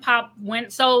one pop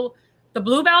so the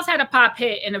Bluebells had a pop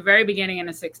hit in the very beginning in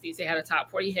the 60s. They had a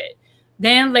top 40 hit.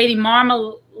 Then Lady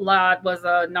Marmalade was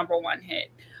a number 1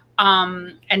 hit.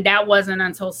 And that wasn't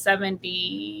until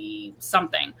 70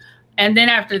 something. And then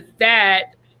after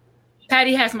that,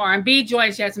 Patty had some R&B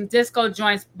joints, she had some disco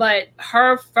joints, but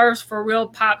her first for real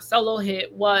pop solo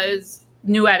hit was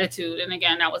New Attitude. And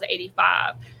again, that was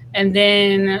 85. And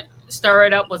then Stir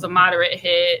It Up was a moderate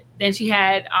hit. Then she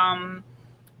had On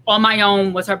My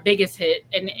Own was her biggest hit,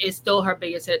 and it's still her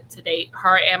biggest hit to date.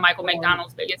 Her and Michael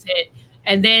McDonald's biggest hit.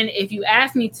 And then If You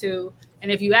Ask Me To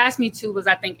was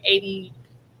I think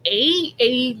 88,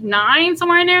 89,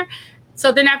 somewhere in there.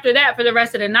 So then after that, for the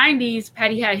rest of the 90s,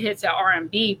 Patty had hits at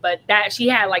R&B, but that she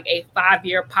had like a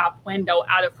 5-year pop window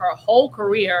out of her whole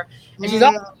career. And she's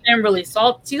always been really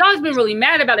salty. She's always been really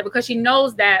mad about it because she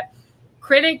knows that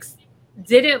critics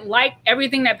didn't like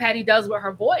everything that Patty does with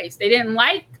her voice. They didn't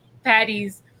like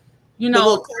Patty's,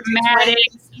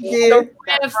 dramatics, the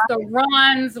riffs, the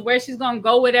runs, where she's going to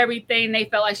go with everything. They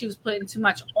felt like she was putting too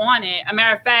much on it. A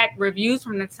matter of fact, reviews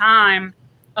from the time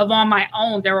of On My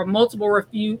Own, there were multiple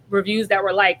reviews that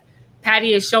were like,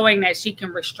 Patty is showing that she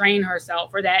can restrain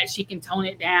herself, or that she can tone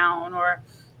it down, or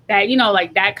that,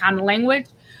 like that kind of language.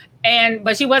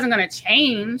 But she wasn't going to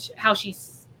change how she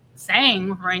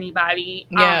sang for anybody.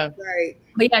 Yeah. Right.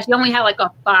 But yeah, she only had like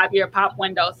a 5-year pop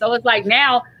window. So it's like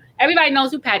now everybody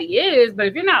knows who Patty is, but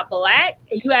if you're not Black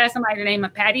and you ask somebody to name a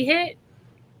Patty hit,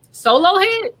 solo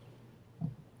hit.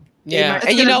 Yeah,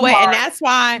 and you know what? And that's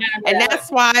why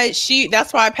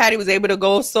Patty was able to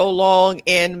go so long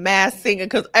in Masked Singer,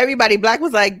 because everybody Black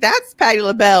was like, "That's Patti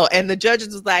LaBelle," and the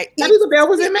judges was like, "Patti LaBelle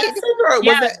was in Masked Singer."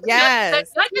 Yes,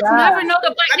 yes. I just never know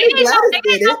the Black. They didn't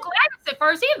know Gladys at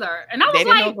first either, and I was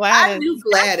like, I knew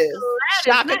Gladys.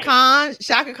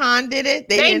 Shaka Khan did it.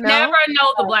 They never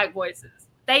know the Black voices.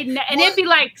 And it'd be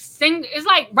like it's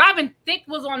like Robin Thicke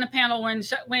was on the panel when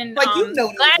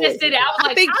Gladys did it.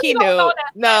 I think he knew.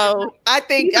 No, I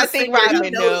think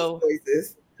Robin knew.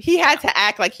 He had to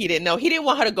act like he didn't know. He didn't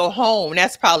want her to go home.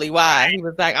 That's probably why he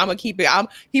was like, "I'm gonna keep it."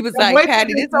 He was like,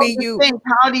 "Patty, this me you."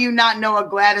 How do you not know a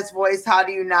Gladys voice? How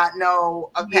do you not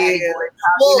know a Patty voice?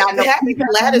 Well, having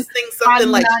Gladys sing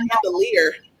something like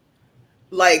Chandelier,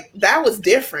 like that was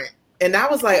different. And I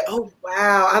was like, oh,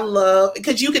 wow, I love,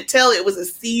 because you could tell it was a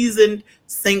seasoned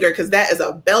singer, because that is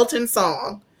a belting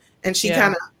song. And she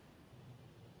kind of.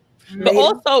 But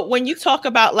also, when you talk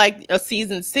about like a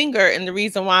seasoned singer, and the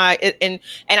reason why, and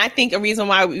I think a reason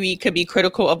why we could be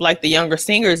critical of like the younger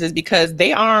singers is because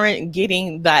they aren't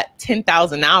getting that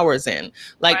 10,000 hours in.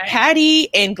 Like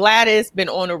Patty and Gladys been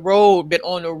on the road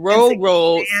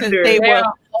since they were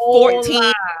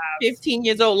 14, 15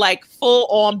 years old, like full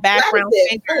on background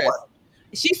singers.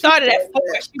 She started at 4.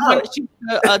 She won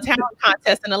a talent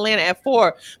contest in Atlanta at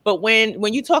 4. But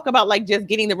when you talk about like just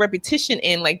getting the repetition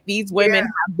in, like these women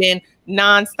have been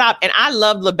nonstop. And I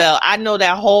love LaBelle. I know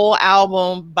that whole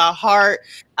album by heart.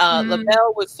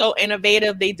 LaBelle was so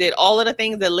innovative. They did all of the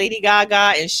things that Lady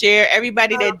Gaga and Cher,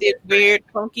 everybody that did weird,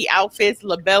 funky outfits,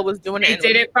 LaBelle was doing it. They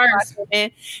did it first.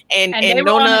 And they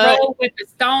were on the road with the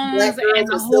Stones and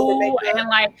the Who and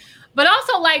like. But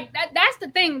also, like, that's the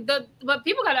thing. What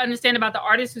people got to understand about the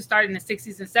artists who started in the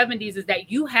 60s and 70s is that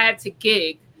you had to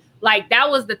gig. Like, that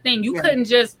was the thing. You couldn't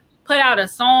just put out a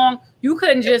song. You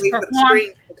couldn't just perform.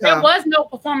 There was no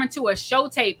performing to a show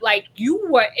tape. Like, you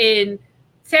were in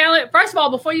talent. First of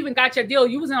all, before you even got your deal,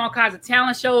 you was in all kinds of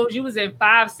talent shows. You was in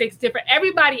 5, 6 different.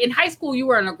 Everybody in high school, you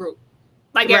were in a group.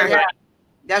 Like, everybody.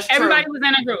 That's true. Everybody was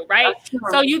in a group, right?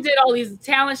 So you did all these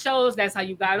talent shows. That's how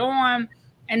you got on.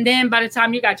 And then by the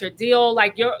time you got your deal,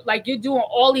 you're doing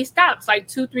all these stops, like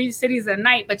 2-3 cities a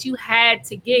night, but you had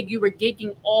to gig. You were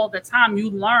gigging all the time.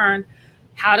 You learned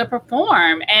how to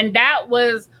perform. And that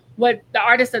was what the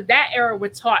artists of that era were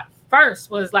taught first,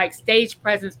 was like stage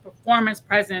presence, performance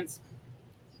presence,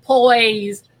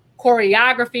 poise,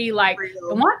 choreography. Like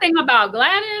the one thing about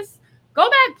Gladys Go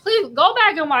back, please. Go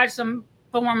back and watch some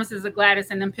performances of Gladys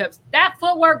and them Pips. That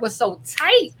footwork was so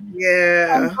tight.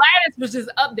 Yeah. And Gladys was just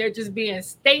up there, just being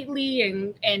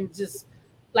stately and just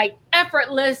like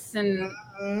effortless and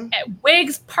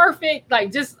wigs perfect.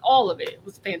 Like just all of it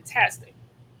was fantastic.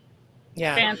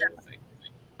 Yeah. Fantastic.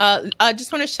 I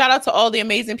just want to shout out to all the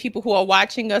amazing people who are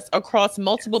watching us across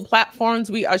multiple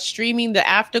platforms. We are streaming the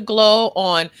Afterglow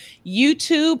on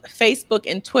YouTube, Facebook,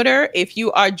 and Twitter. If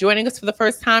you are joining us for the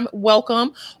first time,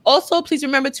 welcome. Also, please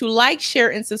remember to like,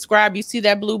 share, and subscribe. You see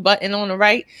that blue button on the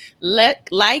right?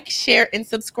 Like, share, and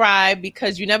subscribe,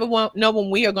 because you never know when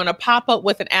we are going to pop up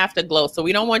with an Afterglow. So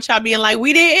we don't want y'all being like,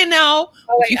 we didn't know.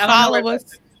 If you follow us,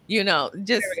 you know,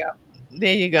 just... There we go.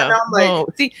 There you go. Like,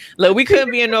 see, look, we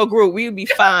couldn't be in no group. We would be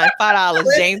fine. $5.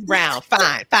 James Brown.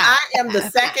 Fine. I am the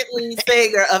second lead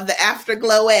singer of the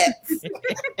Afterglowettes.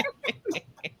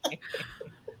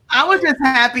 I was just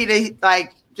happy to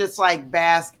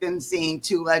bask in seeing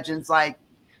two legends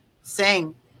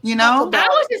sing. You know, I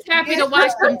was just happy to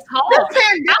watch them talk. Watch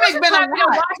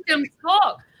them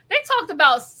talk. They talked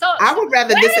about I would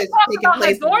rather this had taken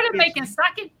place. Her daughter making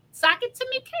socket to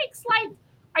me cakes. Like,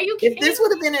 are you kidding? If this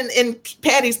would have been in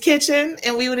Patty's kitchen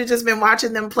and we would have just been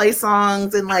watching them play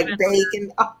songs and bake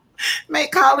and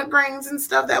make collard greens and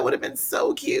stuff, that would have been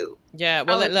so cute. Yeah,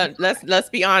 well, let's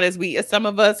be honest. Some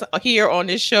of us here on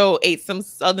this show ate some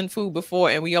Southern food before,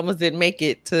 and we almost didn't make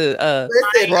it to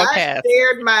broadcast. I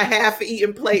shared my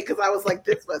half-eaten plate because I was like,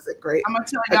 "This wasn't great." I'm gonna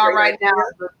tell y'all right now,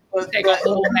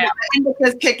 the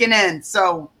indica's kicking in,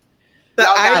 so. The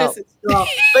itis is strong.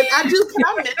 But I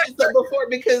mentioned that before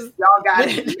because y'all got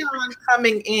it. Dionne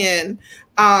coming in.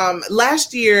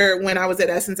 Last year when I was at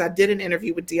Essence, I did an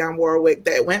interview with Dionne Warwick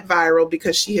that went viral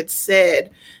because she had said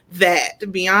that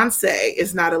Beyonce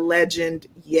is not a legend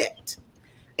yet.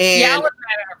 And I was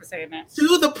mad at her for saying that.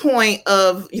 To the point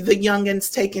of the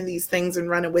youngins taking these things and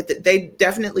running with it, they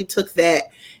definitely took that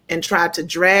and tried to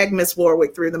drag Miss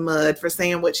Warwick through the mud for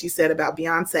saying what she said about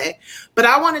Beyonce. But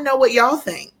I want to know what y'all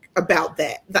think about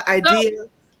that, the idea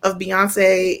of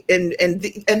Beyonce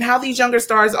and how these younger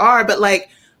stars are, but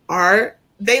are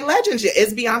they legends yet?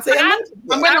 Is Beyonce a legend?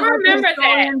 I remember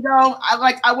that. Though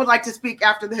I would like to speak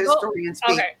after the historian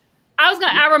speak. Okay,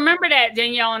 I remember that,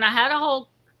 Danielle, and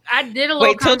I did a little.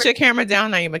 Wait, tilt your camera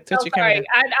down now. You make tilt your camera down.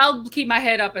 I'll keep my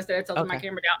head up instead of tilting my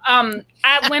camera down.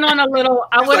 I went on a little.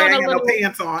 I went on a little. No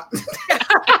pants on.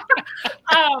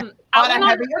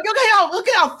 Look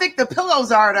at how thick the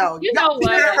pillows are, though. You know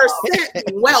what? Her set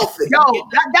wealthy. Yo,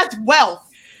 that's wealth.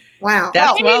 Wow,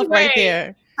 that's wealth right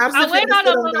there. I went on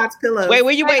a little. Pillows. Wait,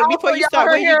 before you start.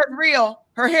 Her hair is real.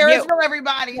 Her hair is real.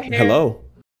 Everybody. Hello.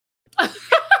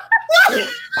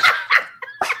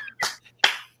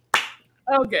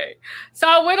 Okay, so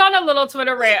I went on a little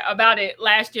Twitter rant about it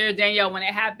last year, Danielle, when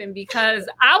it happened, because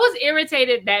I was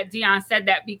irritated that Dionne said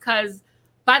that, because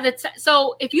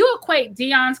so if you equate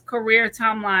Dionne's career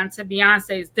timeline to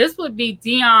Beyonce's, this would be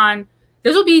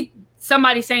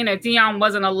somebody saying that Dionne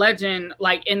wasn't a legend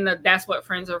in the That's What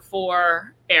Friends Are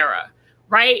For era,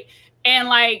 right? And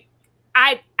I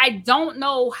don't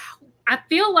know. I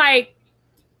feel like,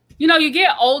 you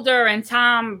get older and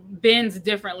time bends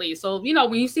differently. So,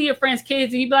 when you see your friends'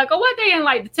 kids and you be like, oh, what, they in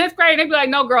the 10th grade? And they be like,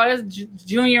 no, girl, that's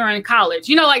junior in college.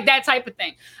 That type of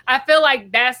thing. I feel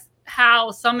like that's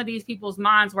how some of these people's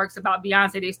minds works about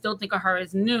Beyonce. They still think of her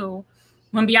as new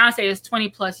when Beyonce is 20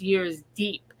 plus years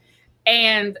deep.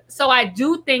 And so I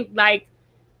do think by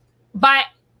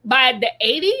the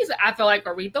 80s, I felt like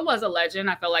Aretha was a legend.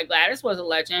 I felt like Gladys was a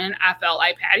legend. I felt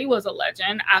like Patty was a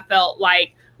legend. I felt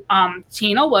like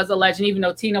Tina was a legend, even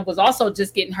though Tina was also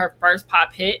just getting her first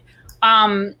pop hit.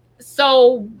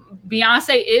 So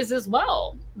Beyonce is as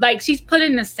well. She's put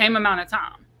in the same amount of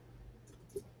time.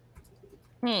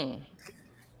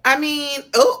 I mean,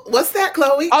 what's that,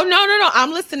 Chloe? Oh, no.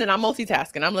 I'm listening. I'm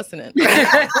multitasking. I'm listening.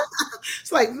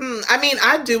 It's I mean,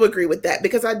 I do agree with that,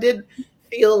 because I did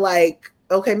feel like,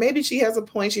 okay, maybe she has a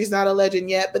point. She's not a legend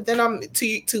yet. But then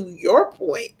to your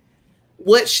point,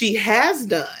 what she has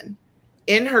done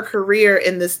in her career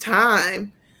in this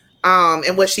time,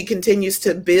 and what she continues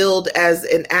to build as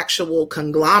an actual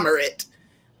conglomerate,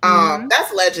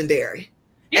 that's legendary.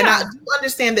 Yeah. And I do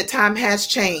understand that time has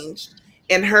changed,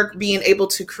 and her being able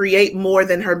to create more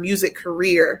than her music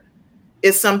career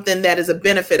is something that is a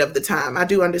benefit of the time. I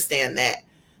do understand that.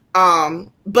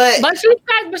 But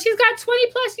she's got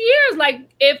 20 plus years.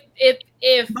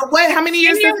 But wait, how many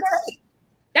years does it take?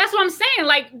 That's what I'm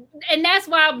saying. And that's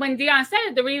why when Dionne said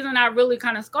it, the reason I really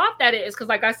kind of scoffed at it is because,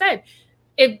 like I said,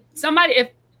 if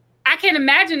I can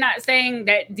imagine not saying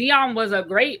that Dionne was a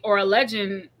great or a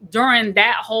legend during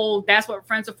that whole That's What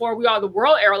Friends Are For, We Are the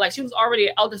World era. Like, she was already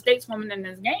an elder stateswoman in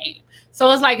this game.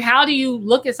 So it's like, how do you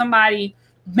look at somebody,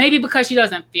 maybe because she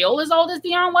doesn't feel as old as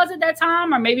Dionne was at that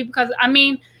time, or maybe because, I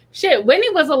mean, shit, Whitney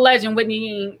was a legend. Whitney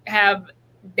didn't have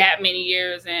that many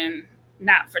years, and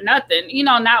not for nothing, you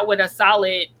know, not with a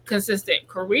solid, consistent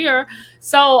career.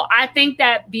 So I think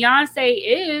that Beyonce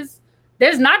is,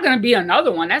 there's not going to be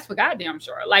another one. That's for goddamn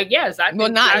sure. Like, yes.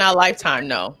 Well, not in our lifetime,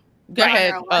 no. Go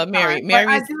ahead, Mary. Go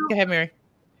ahead, Mary.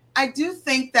 I do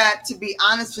think that, to be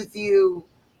honest with you,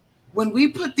 when we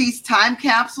put these time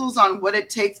capsules on what it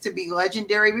takes to be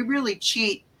legendary, we really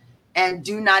kind and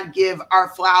do not give our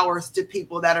flowers to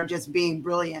people that are just being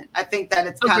brilliant. I think that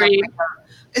it's kind of like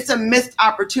it's a missed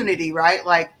opportunity, right?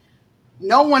 Like,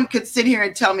 no one could sit here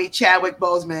and tell me Chadwick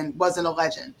Boseman wasn't a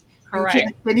legend. Correct. You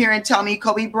can't sit here and tell me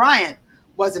Kobe Bryant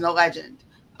wasn't a legend.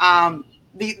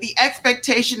 The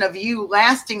expectation of you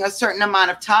lasting a certain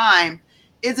amount of time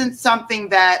isn't something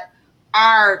that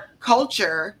our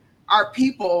culture, our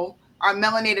people, our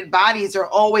melanated bodies are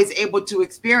always able to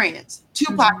experience.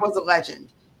 Tupac was a legend,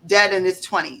 dead in his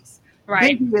 20s.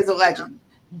 Right. Biggie is a legend,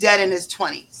 dead in his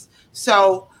 20s.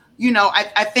 So, you know,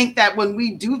 I think that when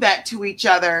we do that to each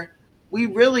other, we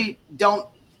really don't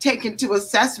take into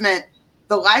assessment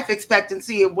the life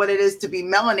expectancy of what it is to be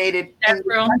melanated in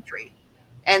the country.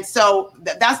 And so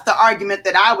that's the argument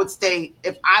that I would state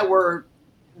if I were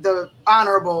the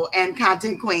honorable and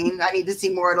content queen. I need to see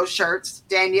more of those shirts,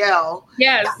 Danielle.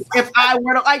 Yes. If I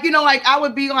were to, like, you know, like, I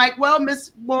would be like, well,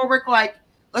 Miss Warwick, like,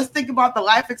 let's think about the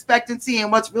life expectancy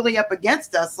and what's really up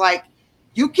against us. Like,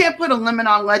 you can't put a limit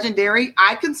on legendary.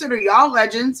 I consider y'all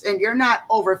legends, and you're not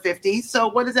over 50. So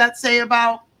what does that say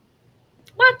about?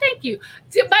 Well, thank you.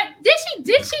 But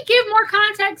did she give more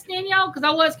context, Danielle? Because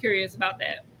I was curious about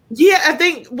that. Yeah, I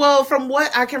think, well, from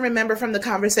what I can remember from the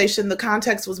conversation, the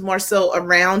context was more so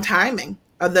around timing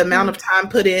of the amount of time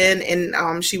put in.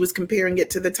 And she was comparing it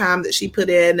to the time that she put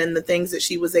in and the things that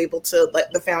she was able to,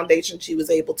 like the foundation she was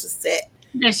able to set.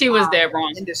 And she was dead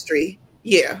wrong. Industry.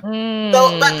 Yeah.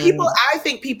 So, but I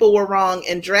think people were wrong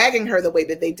in dragging her the way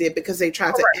that they did because they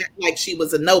tried to act like she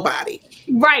was a nobody.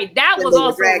 Right. That was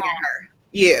also dragging wrong. her.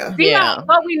 Yeah. Yeah.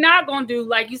 What we're not going to do,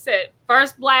 like you said,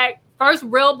 first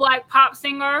real black pop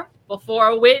singer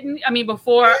before Whitney. I mean,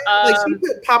 before like she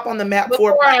put pop on the map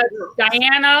before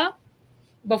Diana,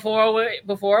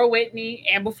 before Whitney,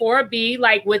 and before B.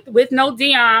 Like with no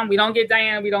Dionne, we don't get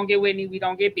Diana, we don't get Whitney, we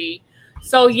don't get B.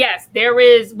 So yes, there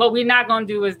is. What we're not going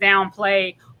to do is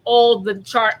downplay all the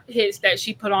chart hits that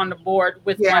she put on the board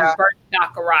with one Burt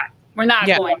Bacharach. We're not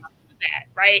going to do that,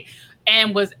 right?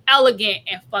 And was elegant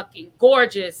and fucking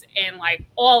gorgeous and like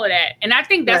all of that. And I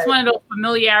think that's one of those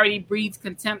familiarity breeds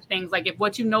contempt things. Like, if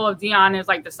what you know of Dionne is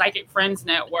like the Psychic Friends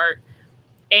Network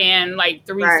and like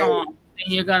 3 songs,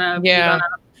 and you're gonna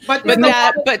but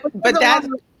that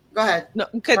go ahead. No,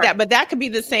 but that could be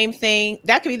the same thing.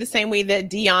 That could be the same way that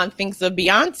Dionne thinks of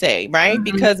Beyonce, right? Mm-hmm.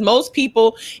 Because most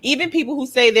people, even people who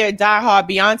say they're diehard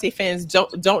Beyonce fans,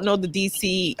 don't know the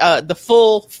DC, the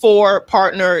full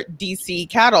 4-partner DC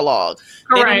catalog.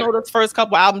 Correct. They don't know those first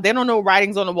couple albums. They don't know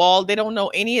Writings on the Wall. They don't know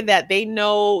any of that. They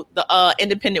know the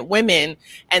Independent Women,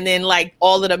 and then like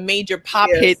all of the major pop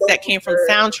hits that came from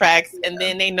soundtracks, and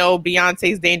then they know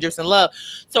Beyonce's Dangerous in Love.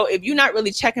 So if you're not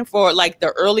really checking for like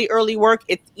the early work,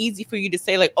 it's easy for you to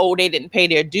say like, oh, they didn't pay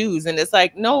their dues. And it's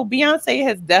like, no, Beyonce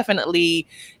has definitely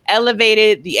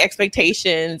elevated the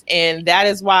expectations. And that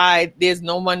is why there's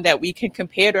no one that we can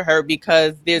compare to her,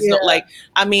 because there's no, like,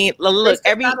 I mean, look,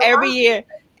 every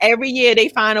year they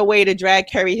find a way to drag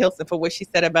Carrie Hilson for what she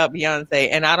said about Beyonce.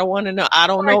 And I don't want to know. I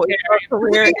don't know. To be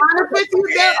honest with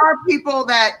you, there are people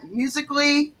that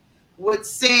musically would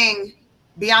sing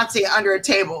Beyonce under a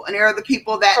table. And there are the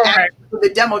people that act for the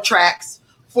demo tracks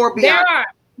for Beyonce. There are.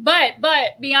 But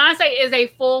Beyonce is a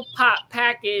full pop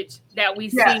package that we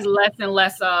see less and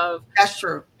less of. That's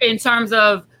true. In terms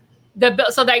of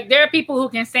so like there are people who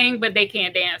can sing but they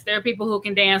can't dance. There are people who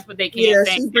can dance but they can't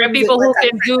sing. There are people who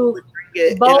can do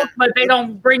both, but they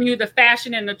don't bring you the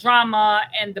fashion and the drama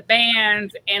and the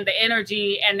bands and the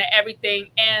energy and the everything.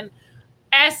 And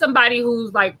as somebody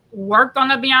who's like worked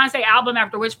on a Beyonce album,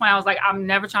 after which point I was like, I'm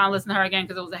never trying to listen to her again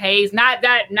because it was a haze. Not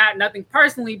nothing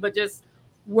personally, but just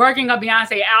working a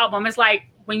Beyonce album. It's like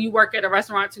when you work at a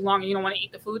restaurant too long and you don't want to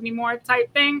eat the food anymore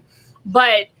type thing.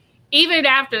 But even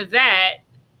after that,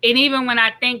 and even when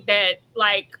I think that,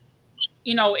 like,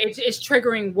 you know, it's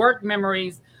triggering work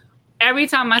memories, every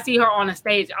time I see her on a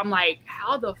stage, I'm like,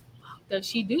 how the fuck does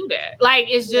she do that? Like,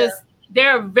 it's just,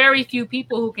 there are very few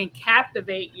people who can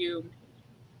captivate you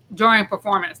during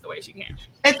performance the way she can.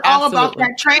 It's all about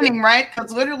that training, right?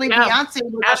 Because literally Beyonce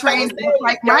was trained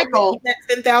like Michael,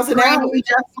 10,000 hours,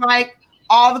 just like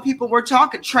all the people we're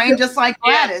talking, trained just like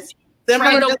Gladys.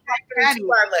 Trained just like Patty,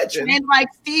 trained like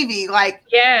Stevie, like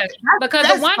because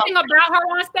the one thing about her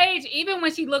on stage, even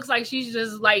when she looks like she's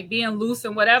just like being loose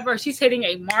and whatever, she's hitting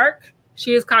a mark.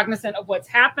 She is cognizant of what's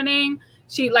happening.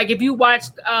 She like if you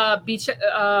watched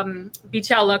Coachella,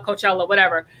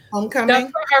 whatever,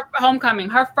 Homecoming,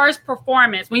 her first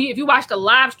performance. If you watch the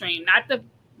live stream, not the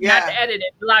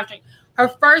edited, the live stream, her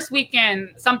first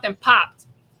weekend something popped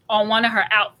on one of her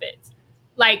outfits,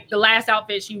 like the last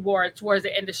outfit she wore towards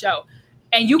the end of the show.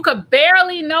 And you could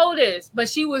barely notice, but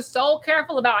she was so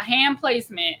careful about hand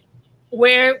placement,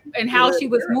 where and how she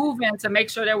was moving to make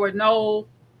sure there were no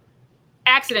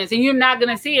accidents. And you're not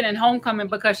going to see it in Homecoming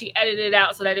because she edited it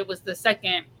out so that it was the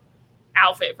second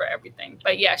outfit for everything.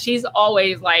 But yeah, she's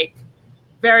always like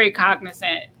very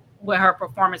cognizant with her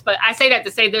performance. But I say that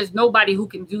to say there's nobody who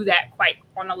can do that quite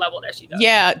on the level that she does.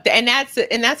 Yeah, and that's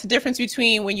the difference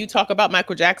between when you talk about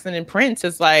Michael Jackson and Prince.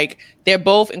 Is like they're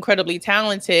both incredibly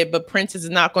talented, but Prince is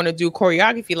not going to do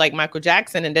choreography like Michael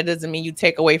Jackson, and that doesn't mean you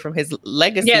take away from his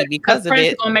legacy because of Prince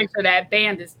it. Is gonna make sure that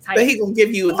band is tight. But he gonna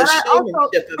give you the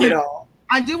showmanship of it all.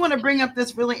 I do want to bring up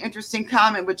this really interesting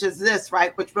comment, which is this,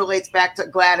 right? Which relates back to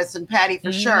Gladys and Patty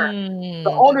for sure. The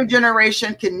older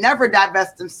generation can never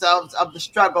divest themselves of the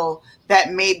struggle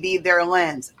that may be their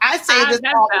lens. I say this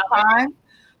all the time.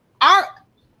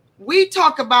 We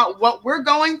talk about what we're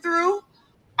going through.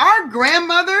 Our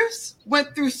grandmothers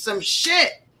went through some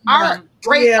shit. Our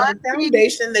great the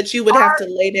foundation that you would have to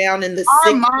lay down in the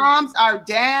our moms, our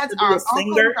dads, our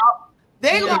uncles,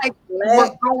 they were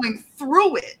going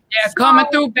through it. Yeah, coming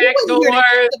through back doors,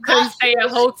 couldn't stay at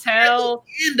hotel.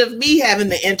 End of me having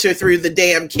to enter through the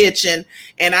damn kitchen,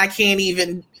 and I can't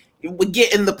even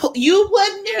get in the pool. You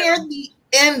wouldn't hear the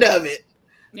end of it.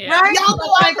 Yeah. Right? Y'all know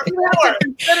you have to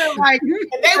consider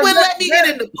they wouldn't let me get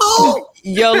in the pool.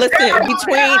 Yo, listen,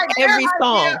 between every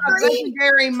song. A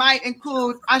legendary might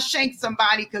include I shanked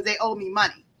somebody because they owe me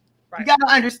money. Right. You got to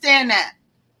understand that.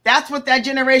 That's what that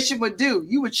generation would do.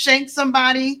 You would shank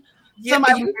somebody.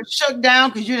 Somebody would get shook down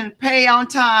because you didn't pay on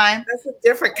time. That's a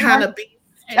different kind of beast.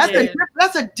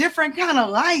 That's a different kind of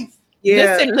life.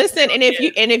 Yeah. Listen, and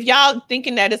if y'all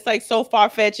thinking that it's like so far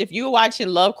fetched, if you're watching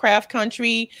Lovecraft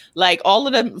Country, like all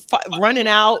of them running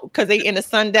out because they in a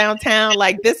sundown town,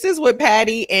 like this is what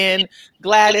Patty and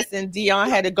Gladys and Dion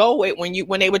had to go with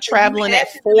when they were traveling at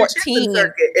 14.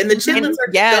 And the Chitlin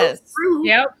Circuit goes through.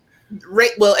 Yep.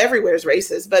 Well, everywhere is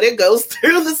racist, but it goes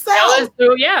through the South.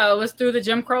 It was through the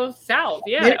Jim Crow South.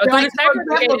 Yeah. For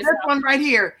example, this one right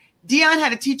here. Dion had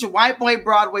to teach a white boy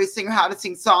Broadway singer how to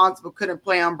sing songs but couldn't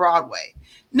play on Broadway.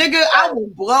 Nigga, I will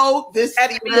blow this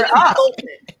theater up.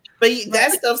 But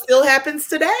that stuff still happens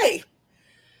today.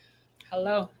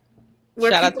 Hello.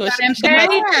 Shout out to Ashanti.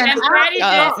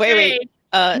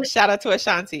 Shout out to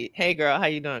Ashanti. Hey girl, how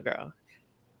you doing, girl?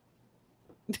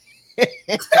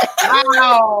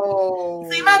 Wow.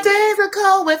 See, my days are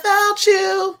cold without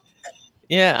you.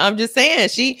 Yeah, I'm just saying.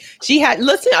 She had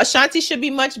Ashanti should be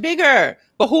much bigger.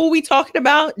 But who are we talking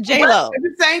about? J-Lo.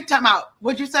 Same time out.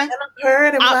 What'd you say?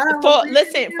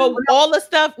 For all the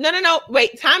stuff. No.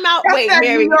 Wait, time out. That's Wait, that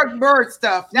Mary. New York bird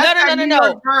stuff. That's no. New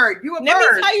York bird. You a bird. Let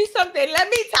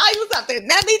me tell you something.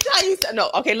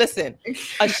 No, okay, listen.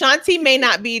 Ashanti may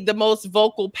not be the most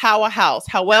vocal powerhouse.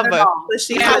 However,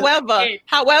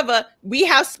 we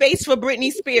have space for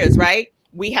Britney Spears, right?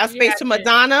 We have space for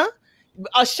Madonna.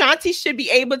 Ashanti should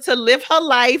be able to live her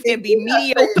life and be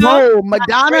mediocre. No,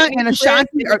 Madonna and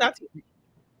Ashanti are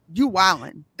you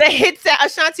wildin'. The hits that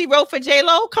Ashanti wrote for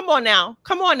J-Lo. Come on now.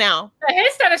 The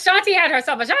hits that Ashanti had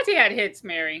herself. Ashanti had hits,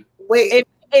 Mary. Wait,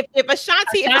 if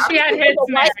Ashanti had hits,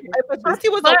 if Ashanti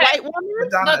was a white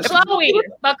woman,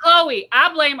 but Chloe,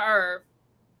 I blame Irv.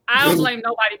 I don't blame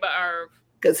nobody but Irv.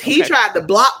 Because he tried to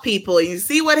block people. And you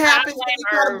see what happens when you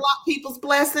try to block people's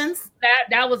blessings?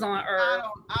 That was on Irv.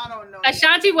 I don't know.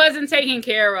 Ashanti wasn't taken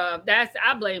care of. I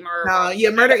blame Irv.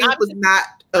 No, Murder Inc. was not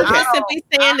okay. I'm simply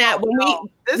saying that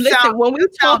when we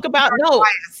talk about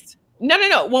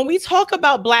when we talk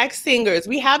about Black singers,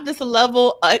 we have this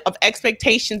level of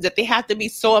expectations that they have to be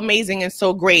so amazing and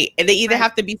so great. And they either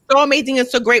have to be so amazing and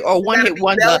so great or one hit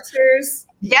wonder.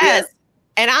 Yes.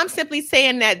 And I'm simply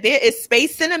saying that there is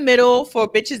space in the middle for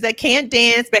bitches that can't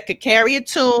dance, but could carry a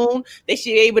tune. They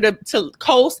should be able to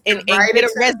coast and get a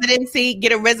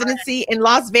residency in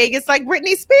Las Vegas like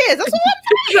Britney Spears. That's what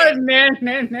I'm saying.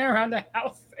 Man around the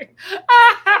house.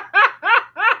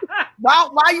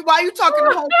 While you talking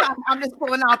the whole time, I'm just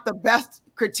pulling out the best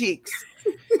critiques.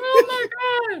 Oh my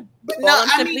God. All I'm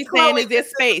simply saying is there's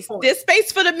space. There's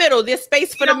space for the middle. There's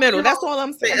space for the middle. That's all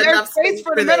I'm saying. There's space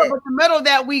for the middle, but the middle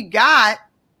that we got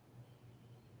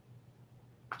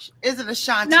isn't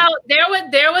Ashanti. No,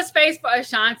 there was space for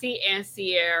Ashanti and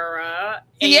Ciara.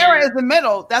 Ciara is the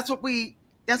middle. That's what we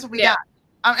got.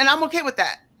 And I'm okay with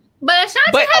that. But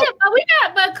Ashanti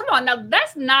but come on now,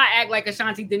 let's not act like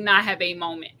Ashanti did not have a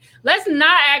moment. Let's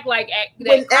not act like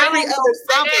when every other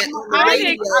segment on the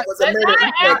radio was a murder. Let's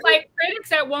not act like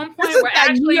critics at one point were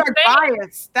actually New York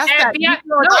bias. That's that New York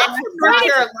North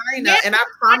Carolina, and I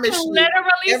promise you,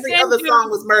 every other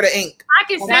song was Murder Inc. I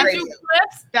can send you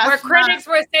clips where critics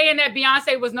were saying that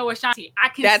Beyonce was no Ashanti. I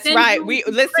can. That's right. We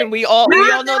all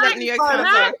know that New York Times.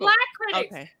 Not black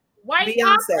critics, white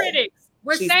top critics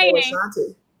were saying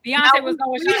Beyonce was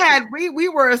no Ashanti. We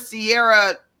were a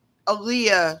Ciara,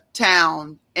 Aaliyah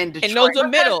town in Detroit. And those were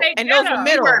middle.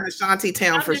 We were an Ashanti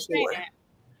town for sure.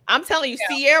 I'm telling you,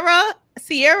 Ciara,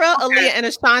 Aaliyah, and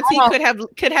Ashanti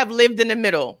could have lived in the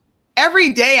middle.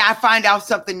 Every day I find out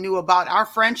something new about our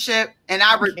friendship, and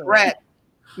I regret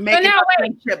making our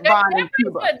friendship bond in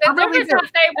Cuba. The difference I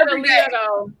say with Aaliyah,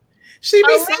 though,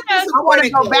 I want to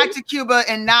go back to Cuba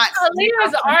and not.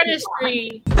 Aaliyah's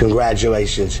artistry.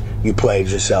 Congratulations, you played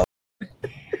yourself.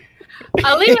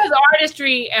 Aaliyah's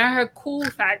artistry and her cool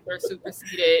factor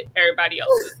superseded everybody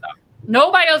else's stuff.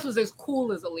 Nobody else was as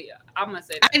cool as Aaliyah. I'm gonna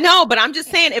say that. I know, but I'm just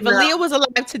saying, if Aaliyah was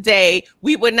alive today,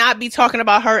 we would not be talking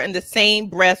about her in the same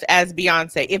breath as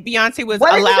Beyonce. If Beyonce was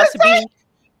allowed to be,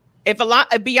 if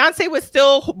Beyonce was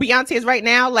still who Beyonce is right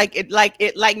now,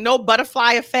 like no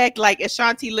butterfly effect, like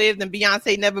Ashanti lived and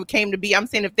Beyonce never came to be. I'm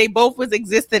saying if they both was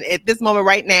existent at this moment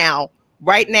right now,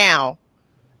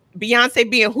 Beyonce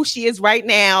being who she is right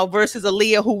now versus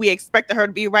Aaliyah, who we expected her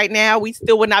to be right now, we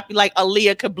still would not be like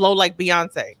Aaliyah could blow like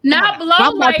Beyonce. Not blow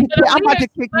I'm about to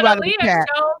kick you out of the chat.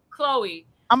 Chloe,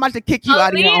 I'm about to kick you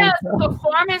out of your own show.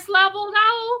 Performance level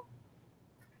though,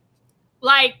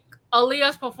 like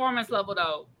Aaliyah's performance level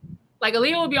though, like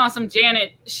Aaliyah would be on some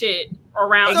Janet shit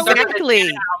around.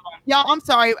 Exactly. Y'all, I'm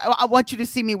sorry. I want you to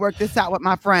see me work this out with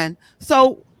my friend.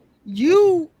 So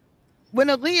when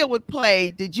Aaliyah would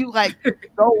play, did you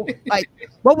go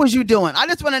what was you doing? I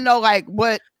just want to know I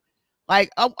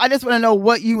just want to know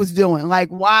what you was doing. Like,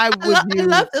 why would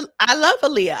you? I love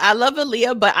Aaliyah. I love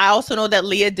Aaliyah, but I also know that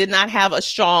Aaliyah did not have a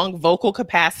strong vocal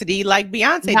capacity like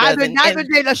Beyonce does. Neither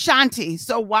did Ashanti.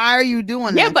 So why are you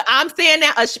doing that? Yeah, but I'm saying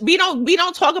that we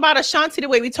don't talk about Ashanti the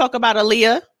way we talk about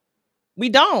Aaliyah. We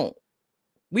don't.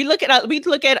 We look at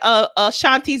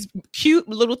Ashanti's cute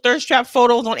little thirst trap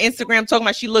photos on Instagram talking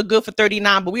about she looked good for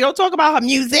 39, but we don't talk about her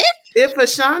music. If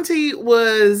Ashanti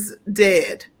was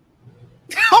dead,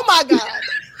 oh my God,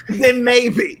 then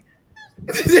maybe.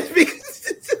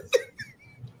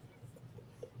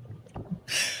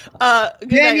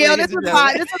 Danielle, this is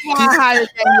why I hired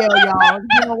Danielle, y'all.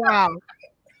 It's been a while.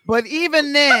 But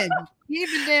even then,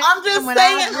 I'm just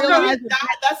saying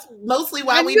that's mostly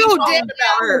why we be talking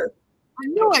about her. I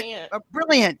knew it. A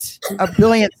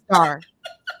brilliant star.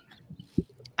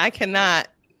 I cannot.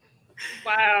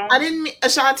 Wow.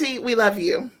 Ashanti, we love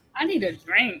you. I need a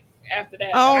drink after that.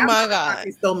 Oh my God.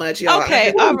 Ashanti so much, y'all.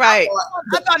 Okay, all right.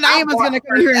 I thought Naima was going to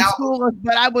come here and school us,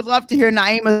 but I would love to hear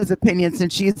Naima's opinion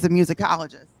since she's the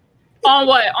musicologist. On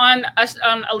what? On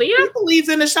Aaliyah? He believes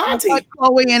in Ashanti. What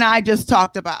Chloe and I just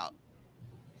talked about.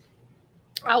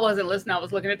 I wasn't listening. I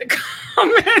was looking at the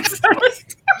comments.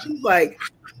 She's like,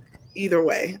 either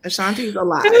way, Ashanti's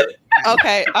alive.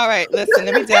 Okay, all right. Listen,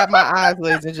 let me dab my eyes,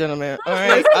 ladies and gentlemen. All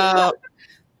right.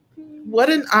 What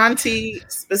an auntie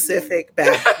specific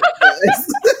background.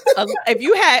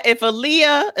 if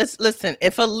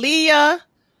Aaliyah,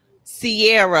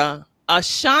 Ciara,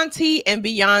 Ashanti, and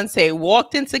Beyonce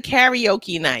walked into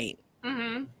karaoke night,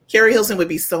 Carrie Hilson would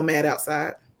be so mad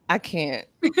outside. I can't.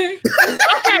 Okay.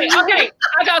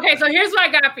 So here's what I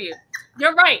got for you.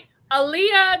 You're right.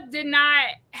 Aaliyah did not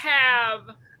have.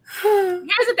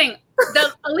 Here's the thing.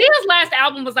 Aaliyah's last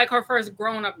album was like her first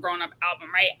grown up album,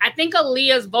 right? I think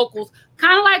Aaliyah's vocals,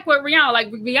 kind of like with Rihanna,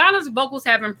 like Rihanna's vocals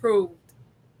have improved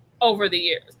over the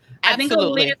years.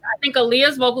 Absolutely. I think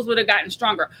Aaliyah's vocals would have gotten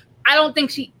stronger. I don't think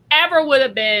she ever would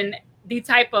have been the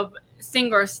type of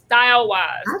singer style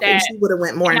wise that she would have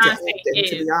went more into acting,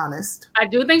 to be honest. I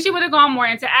do think she would have gone more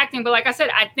into acting, but like I said,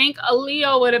 I think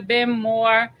Aaliyah would have been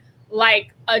more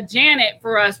like a Janet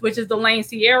for us, which is the lane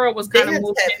Ciara was kind of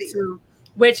moving into,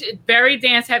 which is very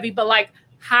dance heavy, but like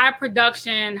high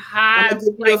production, high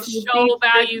like show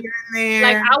value.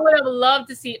 Like I would have loved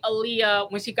to see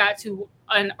Aaliyah when she got to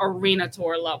an arena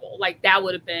tour level. Like that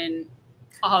would have been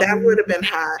that would have been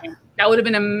hot. That would have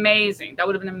been amazing.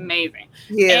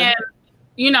 Yeah. And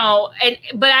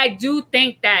but I do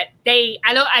think that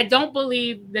I don't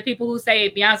believe the people who say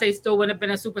Beyonce still would have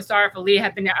been a superstar if Aaliyah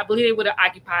had been there. I believe they would have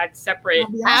occupied separate.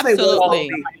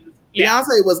 Absolutely.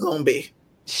 Beyonce was gonna be.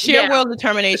 Sheer will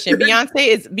determination.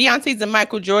 Beyonce's a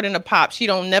Michael Jordan of pop. She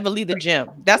don't never leave the gym.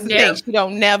 That's the thing. She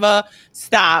don't never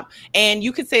stop. And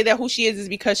you could say that who she is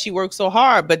because she works so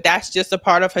hard, but that's just a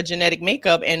part of her genetic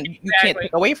makeup, and you can't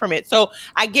take away from it. So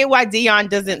I get why Dion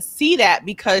doesn't see that,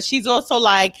 because she's also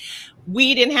like,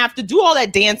 we didn't have to do all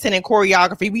that dancing and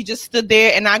choreography. We just stood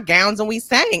there in our gowns and we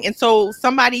sang. And so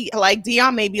somebody like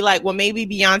Dion may be like, well, maybe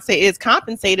Beyonce is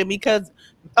compensated because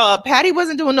Patty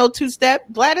wasn't doing no two-step.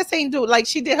 Gladys ain't doing, like,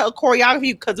 she did her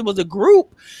choreography because it was a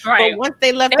group. Right. But once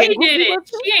they left, they did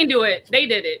it. She ain't do it. They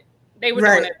did it. They were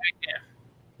doing it back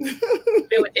there.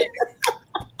 They were doing it.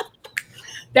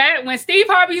 That when Steve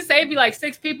Harvey said be like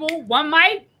 6 people, 1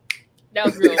 mic, that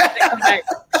was real. Like,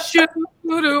 shoot.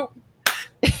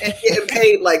 And getting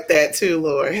paid like that too,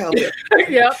 Lord help it.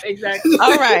 Yep, exactly.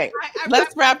 All right,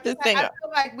 let's wrap this thing up. I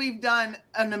feel like we've done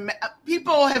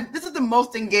people have. This is the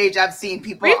most engaged I've seen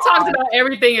people. We've talked about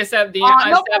everything except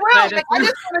Dion. No, for real. Like, I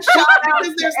just want to shout out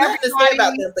because there's nothing to say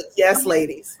about them, but yes,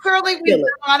 ladies. Clearly, we've done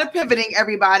a lot of pivoting,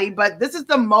 everybody, but this is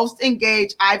the most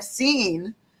engaged I've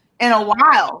seen in a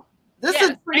while. This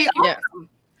is pretty awesome. Yeah.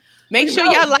 Make sure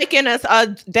y'all liking us.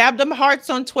 Dab them hearts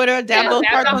on Twitter. Dab those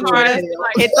hearts on Twitter.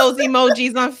 Hit those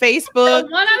emojis on Facebook. So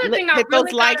one other thing I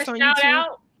really likes on shout YouTube.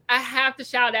 Out. I have to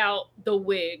shout out the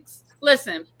wigs.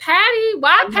 Listen, Patty.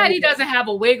 Why Patty doesn't have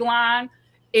a wig line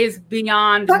is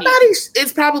beyond me. Somebody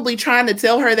is probably trying to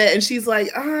tell her that, and she's like,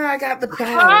 I got the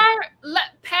power.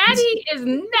 Patty is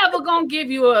never gonna give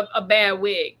you a bad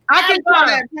wig. I can tell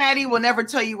that Patty will never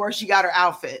tell you where she got her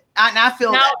outfit. I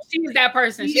feel that. She's that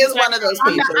person. She is one of those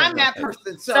people. I'm that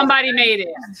person. So. Somebody made it.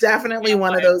 Definitely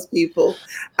one of those people.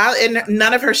 And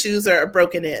none of her shoes are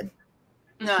broken in.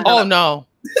 No. Oh no.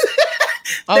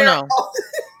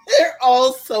 They're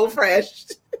all so fresh.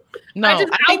 No,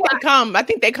 I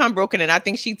think they come broken in. I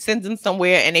think she sends them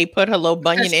somewhere and they put her little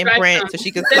bunion imprint so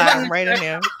she can slide them right in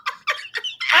there.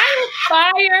 I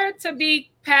aspire to be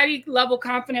Patty level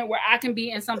confident where I can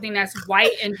be in something that's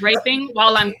white and draping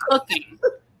while I'm cooking.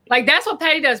 Like that's what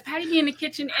Patty does. Patty be in the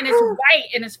kitchen and it's white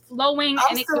and it's flowing.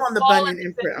 I'm still on the bunion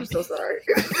imprint. I'm so sorry.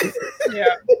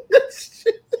 Yeah.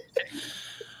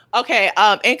 Okay.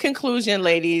 In conclusion,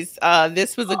 ladies,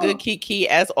 this was a good Kiki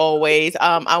as always.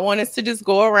 I want us to just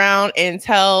go around and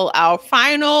tell our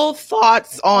final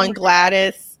thoughts on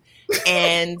Gladys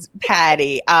and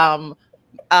Patty.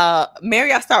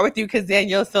 Mary, I'll start with you because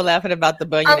Danielle's still laughing about the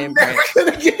bunion imprint. I'm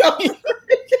never gonna get over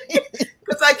it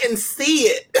because I can see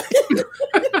it.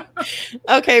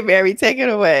 Okay, Mary, take it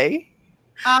away.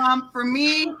 For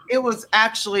me, it was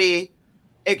actually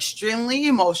extremely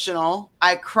emotional.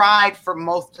 I cried for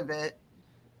most of it.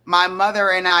 My mother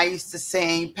and I used to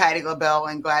sing Patti LaBelle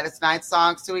and Gladys Knight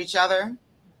songs to each other.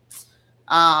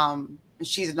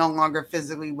 She's no longer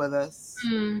physically with us.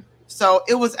 So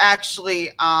it was actually,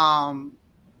 I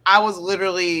was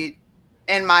literally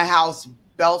in my house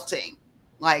belting,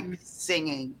 like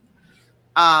singing.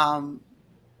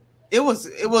 It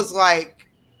was like,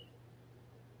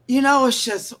 it's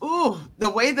just, the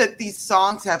way that these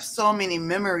songs have so many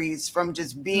memories from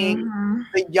just being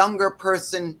the younger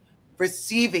person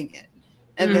receiving it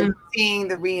and then seeing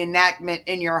the reenactment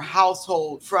in your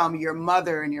household from your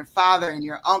mother and your father and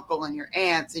your uncle and your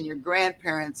aunts and your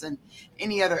grandparents and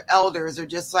any other elders, or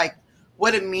just like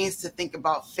what it means to think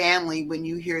about family when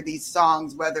you hear these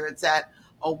songs, whether it's at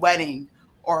a wedding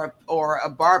or a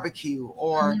barbecue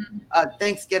or a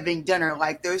Thanksgiving dinner.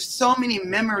 Like there's so many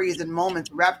memories and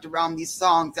moments wrapped around these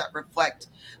songs that reflect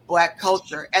Black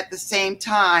culture. At the same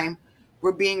time,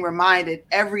 we're being reminded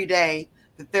every day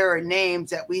that there are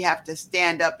names that we have to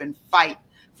stand up and fight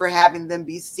for having them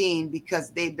be seen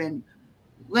because they've been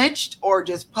lynched or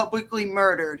just publicly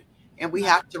murdered. And we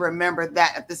have to remember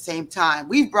that at the same time.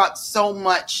 We've brought so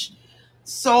much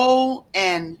soul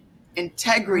and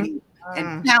integrity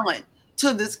and talent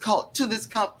to this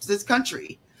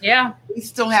country. Yeah. We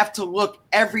still have to look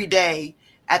every day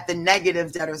at the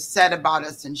negatives that are said about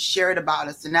us and shared about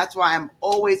us. And that's why I'm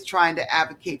always trying to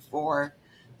advocate for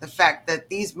the fact that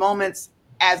these moments,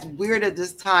 as weird as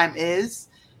this time is,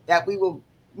 that we will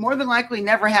more than likely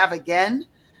never have again.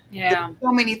 Yeah. There's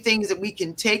so many things that we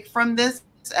can take from this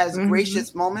as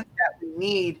gracious moments that we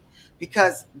need,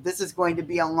 because this is going to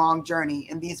be a long journey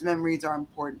and these memories are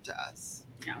important to us.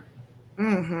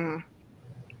 Yeah.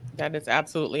 That is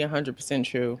absolutely 100%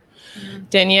 true.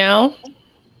 Danielle?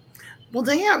 Well,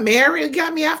 damn, Mary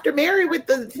got me after Mary with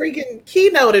the freaking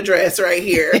keynote address right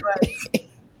here.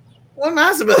 What am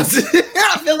I supposed to do?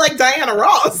 I feel like Diana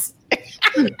Ross.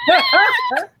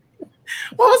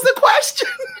 What was the question?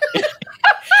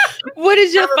 What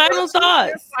is your final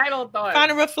thoughts? Final thoughts.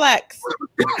 Final reflects.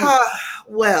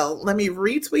 Well, let me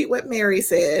retweet what Mary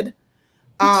said.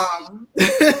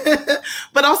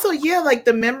 But also, yeah, like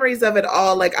the memories of it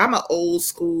all. Like I'm an old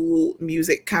school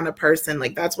music kind of person.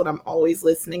 Like that's what I'm always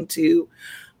listening to.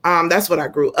 That's what I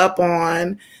grew up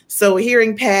on. So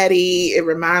hearing Patty, it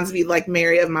reminds me like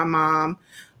Mary of my mom,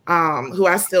 who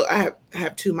I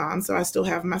have two moms, so I still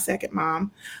have my second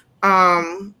mom.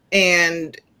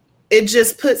 And it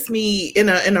just puts me in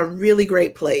a really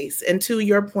great place. And to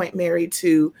your point, Mary,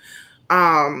 to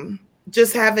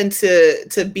just having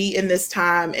to be in this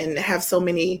time and have so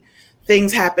many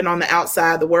things happen on the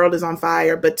outside. The world is on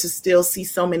fire, but to still see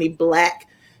so many Black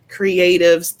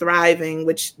creatives thriving,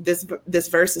 which this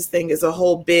Versus thing is a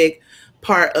whole big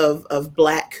part of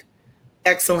Black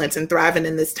excellence and thriving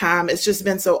in this time. It's just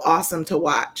been so awesome to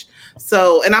watch.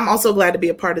 So, and I'm also glad to be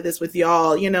a part of this with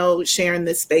y'all, you know, sharing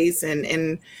this space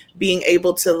and being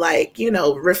able to like, you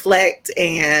know, reflect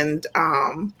and,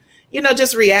 you know,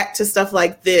 just react to stuff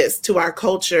like this, to our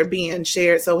culture being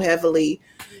shared so heavily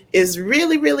is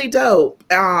really, really dope.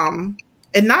 And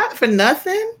not for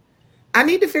nothing, I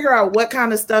need to figure out what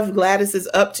kind of stuff Gladys is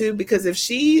up to, because if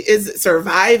she is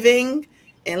surviving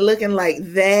and looking like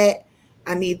that,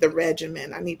 I need the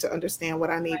regimen. I need to understand what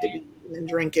I need to be eating and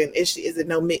drinking. Is it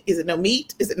no meat?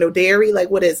 Is it no dairy? Like,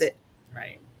 what is it?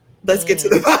 Right. Let's get to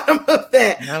the bottom of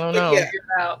that. I don't know.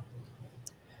 Yeah.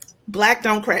 Black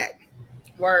don't crack.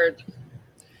 Word.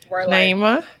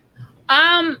 Naima?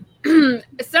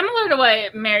 Similar to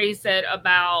what Mary said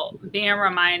about being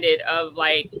reminded of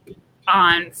like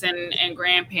aunts and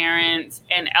grandparents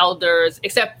and elders,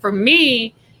 except for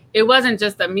me, it wasn't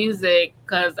just the music,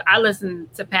 because I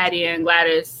listened to Patty and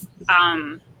Gladys,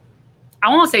 I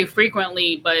won't say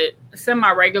frequently, but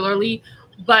semi-regularly,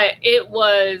 but it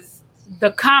was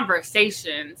the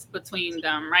conversations between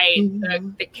them, right? Mm-hmm.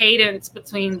 The cadence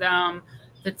between them,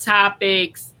 the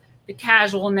topics, the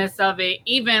casualness of it,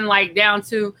 even like down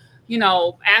to, you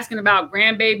know, asking about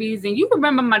grandbabies, and you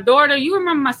remember my daughter, you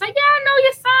remember my son, yeah, I know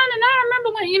your son, and I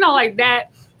remember when, you know, like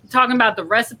that, talking about the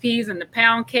recipes and the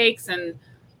pound cakes, and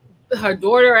her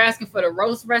daughter asking for the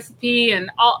roast recipe,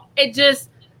 and all. It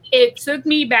took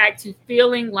me back to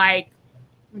feeling like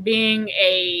being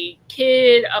a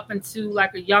kid up into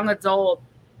like a young adult,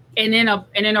 and in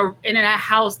a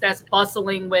house that's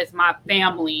bustling with my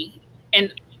family,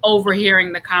 and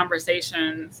overhearing the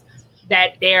conversations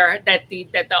that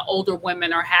the older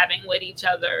women are having with each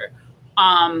other.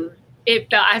 I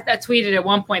tweeted at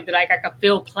one point that like I could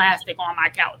feel plastic on my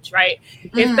couch, right?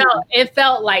 It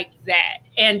felt like that,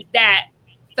 and that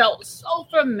felt so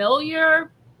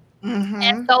familiar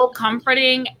and so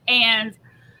comforting. And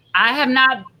I have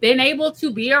not been able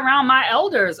to be around my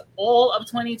elders all of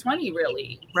 2020,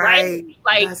 really, right?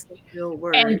 Like,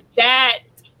 and that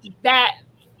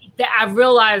I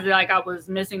realized that like I was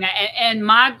missing that. And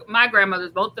my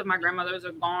grandmothers, both of my grandmothers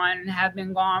are gone, have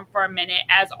been gone for a minute,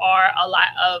 as are a lot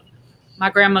of my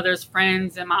grandmother's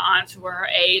friends and my aunts who were her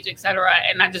age, etc.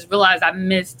 And I just realized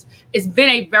it's been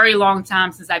a very long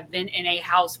time since I've been in a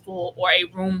house full or a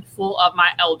room full of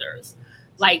my elders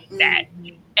like that.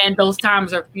 And those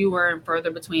times are fewer and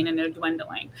further between, and they're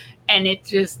dwindling. And it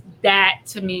just, that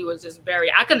to me was just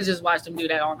I could have just watched them do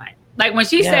that all night. Like when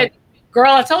she said,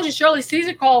 girl, I told you Shirley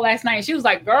Caesar called last night. And she was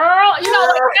like, girl, you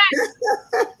know, like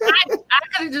that. I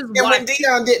could have just watched. And when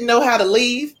Dion didn't know how to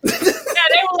leave. Yeah, they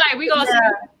were like, we gonna see.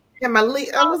 And I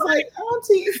was like,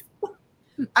 Auntie.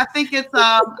 I think it's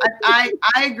I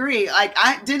agree. Like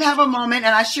I did have a moment,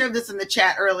 and I shared this in the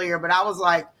chat earlier, but I was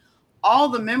like, all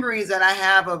the memories that I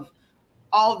have of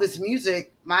all this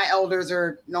music, my elders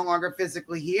are no longer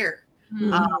physically here.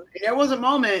 Mm-hmm. And there was a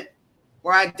moment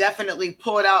where I definitely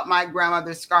pulled out my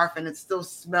grandmother's scarf, and it still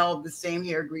smelled the same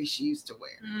hair grease she used to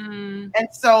wear. Mm. And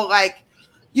so like,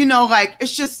 you know, like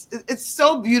it's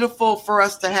so beautiful for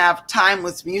us to have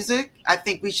timeless music. I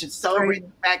think we should celebrate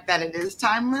the fact that it is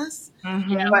timeless.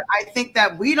 Mm-hmm. But I think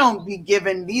that we don't be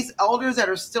given these elders that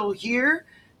are still here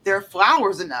their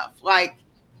flowers enough. Like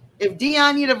if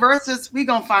Dion need a Versus, we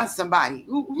gonna find somebody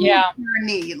who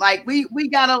need. Like we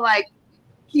gotta like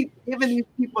keep giving these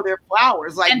people their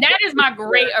flowers. Like, and that is my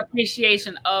great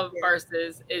appreciation of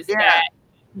Versus is that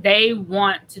they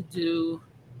want to do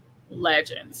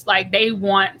legends. Like they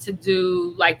want to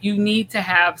do, like, you need to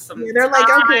have some they're like,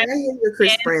 okay, I hear your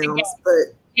Chris Browns, but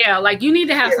like you need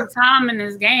to have some time in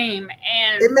this game,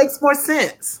 and it makes more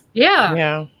sense.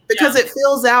 Because it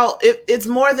fills out, it's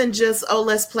more than just, oh,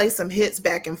 let's play some hits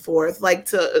back and forth. Like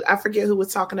I forget who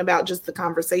was talking about just the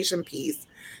conversation piece.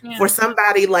 For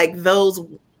somebody like those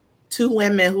two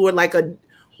women who are like a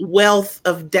wealth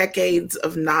of decades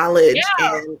of knowledge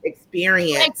and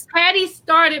experience. Like Patty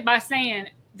started by saying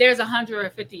there's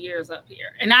 150 years up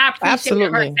here, and I appreciate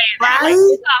her saying that. Like,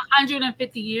 it's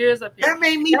 150 years up here. That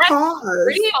made me pause.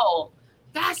 Real.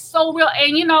 That's so real.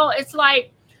 And it's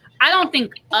like, I don't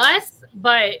think us,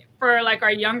 but for like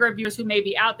our younger viewers who may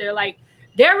be out there, like,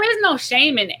 there is no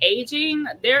shame in aging.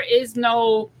 There is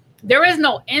no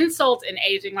insult in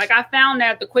aging. Like, I found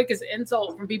that the quickest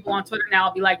insult from people on Twitter now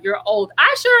will be like, "You're old."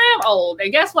 I sure am old.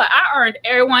 And guess what? I earned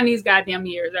every one of these goddamn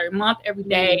years, every month, every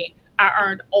day. I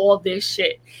earned all this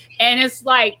shit. And it's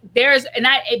like,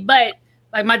 but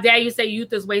like my dad used to say,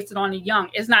 youth is wasted on the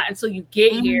young. It's not until you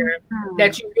get here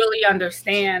that you really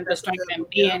understand the strength in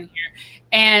being here.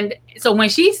 And so when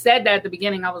she said that at the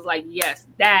beginning, I was like, yes,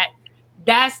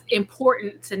 that's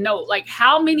important to note. Like,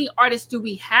 how many artists do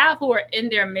we have who are in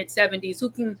their mid-70s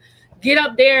who can get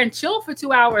up there and chill for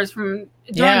 2 hours during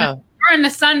the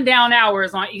sundown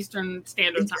hours on Eastern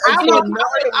Standard Time?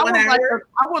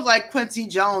 I would like Quincy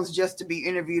Jones just to be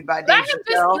interviewed by Dave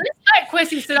Chappelle. Let's let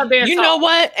Quincy sit up there. You know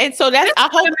what? And so that's,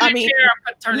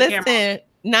 listen,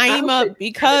 Naima,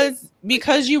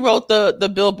 because you wrote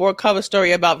the Billboard cover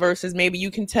story about Versus, maybe you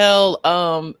can tell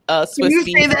Swiss Can you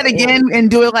say that again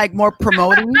and do it like more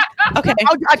promoting? Okay.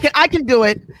 I can do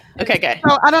it. Okay, good.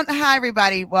 So hi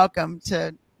everybody. Welcome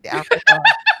to the Afterglow.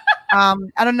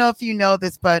 I don't know if you know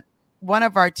this, but one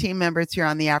of our team members here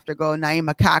on the Afterglow,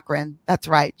 Naima Cochran, that's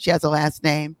right, she has a last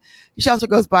name. She also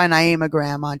goes by Naima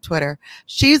Graham on Twitter.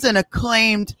 She's an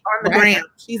acclaimed on the gram.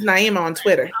 She's Naima on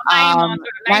Twitter. Naima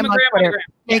on Twitter.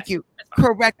 Thank you.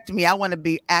 Correct me. I want to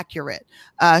be accurate.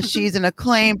 She's an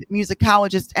acclaimed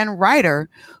musicologist and writer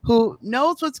who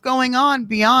knows what's going on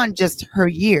beyond just her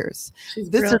years.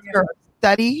 This is her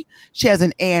study. She has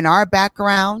an A&R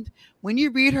background. When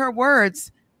you read her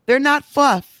words, they're not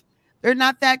fluff. They're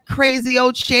not that crazy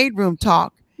old shade room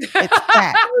talk. It's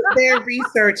facts. They're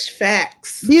research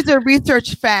facts. These are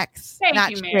research facts.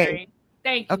 Thank you, Mary. Shade.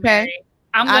 Thank you, okay.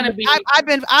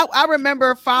 Mary. I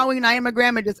remember following Naima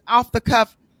Graham and just off the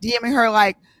cuff DMing her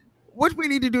like, what do we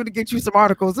need to do to get you some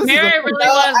articles? Mary really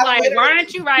was like, why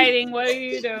aren't you writing? What are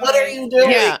you doing? What are you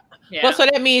doing? Yeah. Well, so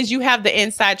that means you have the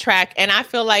inside track. And I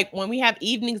feel like when we have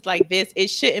evenings like this, it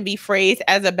shouldn't be phrased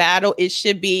as a battle. It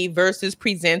should be Versus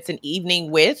presents an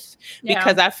evening with,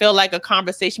 because I feel like a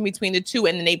conversation between the two,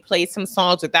 and then they play some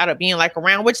songs without it being like a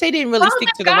round, which they didn't really stick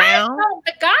to the round.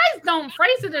 The guys don't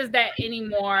phrase it as that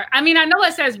anymore. I mean, I know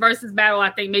it says Versus battle,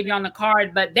 I think maybe on the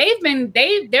card, but their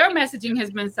messaging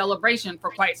has been celebration for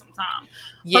quite some time.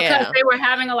 Yeah. Because they were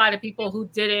having a lot of people who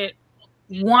didn't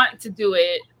want to do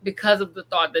it because of the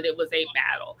thought that it was a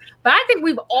battle. But I think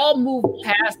we've all moved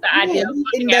past the idea of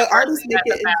looking at artists make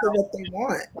it into what they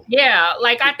want. Yeah,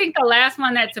 like I think the last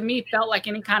one that to me felt like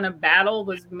any kind of battle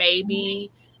was maybe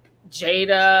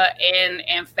Jada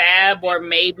and Fab, or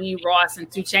maybe Ross and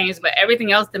 2 Chainz, but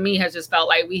everything else to me has just felt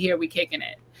like we kicking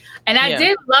it. And I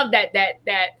did love that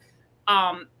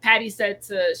Patty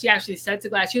she actually said to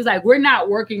Glass, she was like, we're not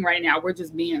working right now, we're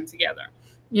just being together.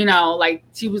 Like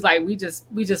she was like, we just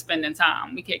spending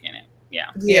time, we kicking it.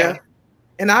 Yeah.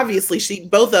 And obviously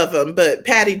both of them, but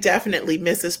Patty definitely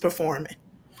misses performing.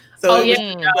 So she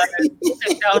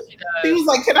does. He was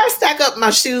like, can I stack up my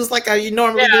shoes like I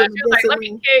normally do? She was like, let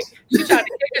me kick. She tried to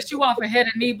kick her shoe off her head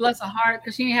and knee, bless her heart,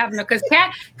 because she ain't having because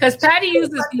Patty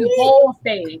uses the whole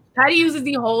stage. Patty uses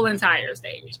the whole entire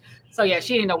stage. So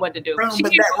she didn't know what to do. She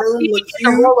didn't get to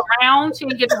roll around. She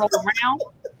didn't get to roll around.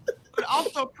 But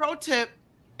also, pro tip,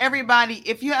 everybody,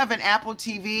 if you have an Apple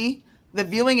TV, the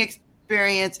viewing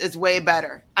experience is way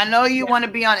better. I know you want to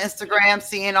be on Instagram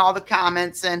seeing all the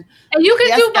comments, and you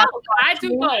can do both. I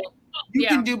do both. You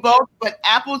can do both, but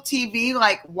Apple TV,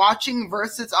 like watching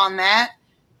Versus on that,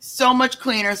 so much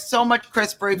cleaner, so much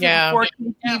crisper. If you have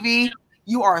 4K TV,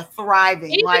 you are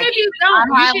thriving. Even if you don't,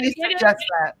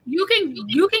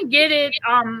 you can get it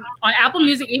on Apple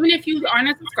Music. Even if you aren't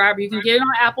a subscriber, you can get it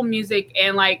on Apple Music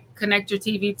and like connect your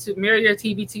TV to mirror your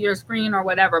TV to your screen or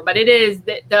whatever. But it is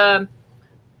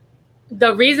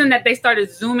the reason that they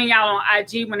started zooming out on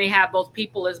IG when they have both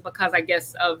people is because I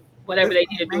guess of whatever they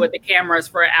need to do with the cameras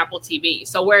for Apple TV.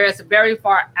 So whereas very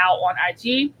far out on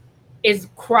IG, is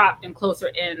cropped and closer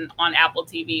in on Apple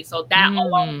TV. So that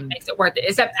alone makes it worth it.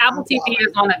 Except Apple TV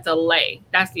is on a delay.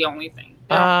 That's the only thing.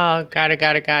 Oh, got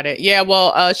it. Yeah,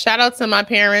 well, shout out to my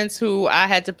parents who I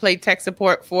had to play tech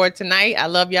support for tonight. I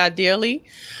love y'all dearly.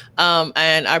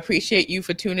 And I appreciate you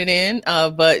for tuning in.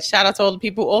 But shout out to all the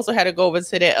people who also had to go over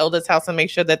to their elders' house and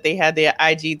make sure that they had their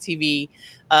IGTV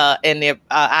and their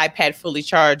iPad fully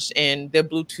charged and their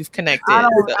Bluetooth connected. I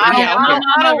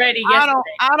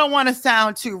don't want to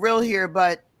sound too real here,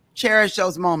 but cherish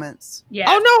those moments. Yeah.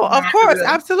 Oh no, of course,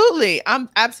 absolutely. I'm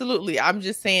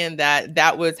just saying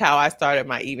that was how I started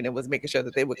my evening, was making sure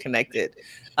that they were connected.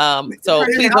 So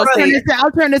please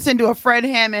I'll turn this into a Fred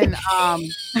Hammond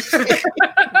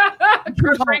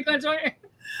Franklin joint.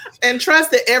 And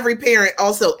trust that every parent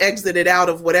also exited out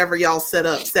of whatever y'all set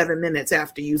up 7 minutes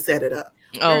after you set it up.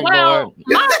 Oh well,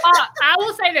 Lord. I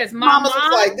will say this. My mom was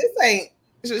like, this ain't.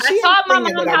 I taught my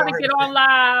mom how to get on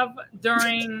live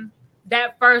during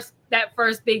that first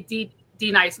big D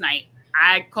Nice night.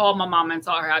 I called my mom and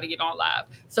taught her how to get on live.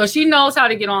 So she knows how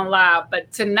to get on live.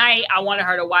 But tonight I wanted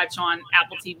her to watch on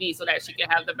Apple TV so that she could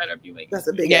have the better viewing. That's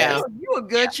a big ass. You a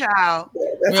good child.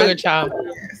 You're a good child.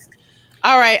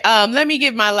 All right. Let me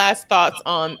give my last thoughts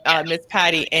on Miss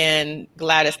Patty and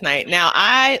Gladys Knight. Now,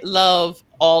 I love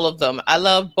all of them. I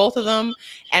love both of them.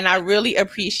 And I really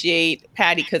appreciate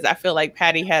Patty because I feel like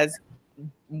Patty has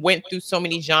went through so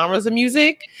many genres of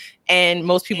music and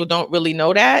most people don't really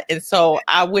know that. And so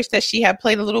I wish that she had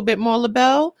played a little bit more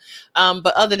LaBelle.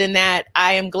 But other than that,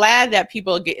 I am glad that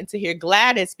people are getting to hear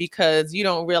Gladys because you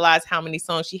don't realize how many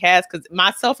songs she has. Because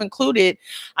myself included,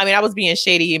 I mean, I was being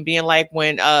shady and being like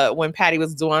when Patty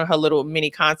was doing her little mini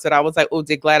concert, I was like, oh,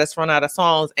 did Gladys run out of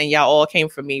songs? And y'all all came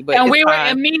for me. But and we were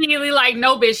immediately like,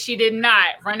 no, bitch, she did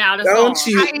not run out of songs.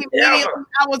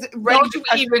 I was ready to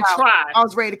even try. I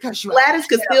was ready to cuss you out. Gladys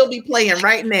could still be playing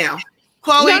right now.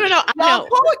 Chloe, no. I know.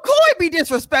 Chloe be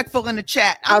disrespectful in the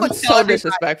chat. I'm so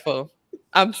disrespectful.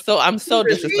 I'm so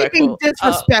disrespectful. She be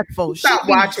disrespectful. Stop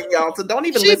watching, y'all. So don't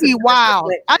even listen. She be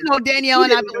wild. I know Danielle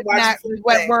and I've been looking at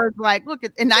what words like, look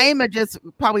at, and Naima just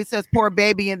probably says poor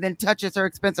baby and then touches her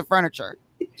expensive furniture.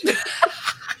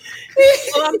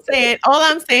 All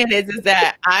I'm saying is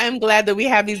that I am glad that we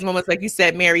have these moments, like you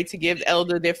said, Mary, to give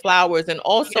elder their flowers, and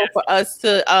also for us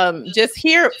to just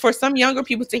hear, for some younger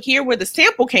people to hear where the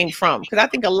sample came from, because I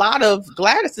think a lot of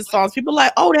Gladys's songs, people are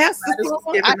like, oh, that's the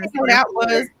song. I didn't know that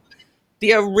was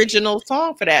the original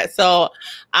song for that. So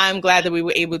I'm glad that we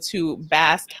were able to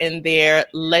bask in their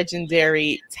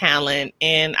legendary talent,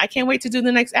 and I can't wait to do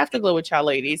the next Afterglow with y'all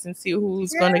ladies and see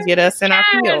who's going to get us in our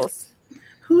feels.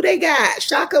 Who they got?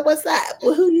 Shaka, what's up?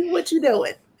 Well, what you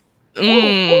doing?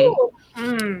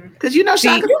 Because you know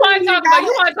Shaka. You want to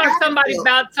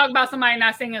talk about somebody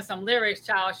not singing some lyrics,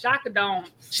 child. Shaka don't.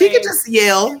 She can just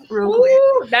yell real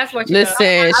quick. That's what you listen.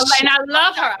 And I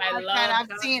love her.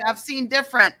 I've seen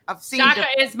different. Shaka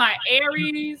is my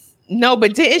Aries. No,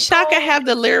 but didn't Shaka have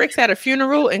the lyrics at a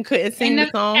funeral and couldn't sing the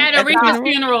song? At Aretha's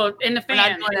funeral in the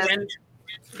fan.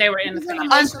 They were in the fan.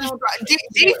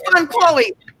 Defund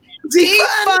Chloe.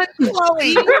 Defund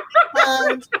Chloe.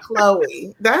 Defund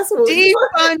Chloe. That's what.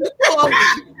 Defund Chloe.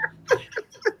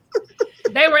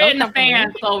 They were in the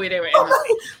fan, Chloe. They were in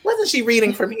the Wasn't she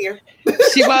reading from here?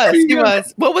 She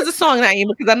was. What was the song,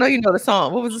 Naima? Because I know you know the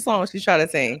song. What was the song she tried to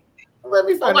sing? Let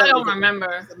me find out. I don't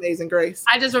remember. Amazing Grace.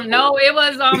 I just know it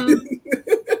was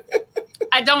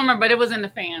I don't remember, but it was in the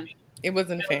fan. It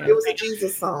was in the fan. It was a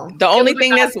Jesus song. The only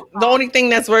thing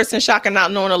that's worse than Shaka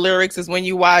not knowing the lyrics is when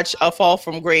you watch A Fall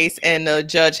from Grace and the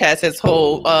judge has his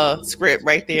whole script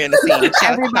right there in the scene.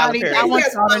 Everybody, I want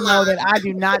y'all to know that I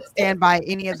do not stand by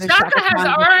any of this. Shaka has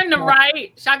earned the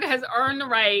right. Shaka has earned the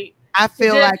right. I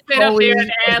feel like Chloe is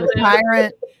a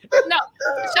tyrant. No,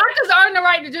 Shaka's earned the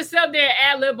right to just sit up there and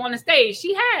ad-lib on the stage.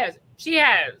 She could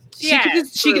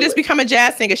just become a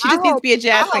jazz singer. She just needs to be a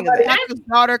jazz singer. His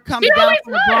daughter comes down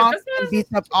from the Bronx and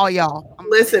beats up all y'all.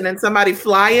 Listen, and somebody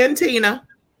fly in Tina.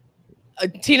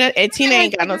 Tina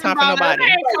ain't got no time for nobody.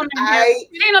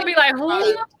 Tina be like,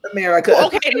 who? America.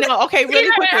 Okay,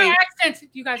 really quickly.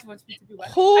 You guys want me to do what?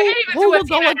 Who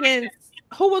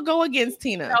would go against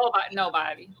Tina?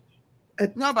 Nobody.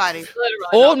 Nobody.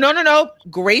 Oh, no.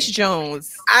 Grace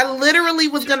Jones. I literally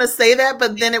was going to say that,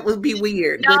 but then it would be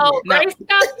weird. Grace.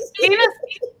 Tina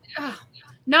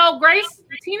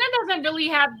doesn't really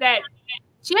have that.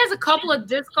 She has a couple of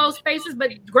disco spaces,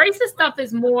 but Grace's stuff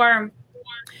is more,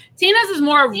 Tina's is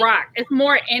more rock. It's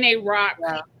more in a rock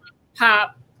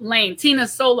pop lane.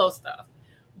 Tina's solo stuff.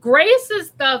 Grace's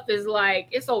stuff is like,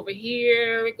 it's over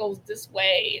here. It goes this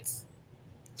way. It's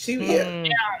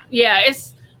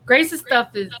Grace's stuff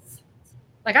is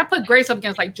like, I put Grace up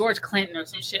against like George Clinton or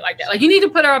some shit like that. Like, you need to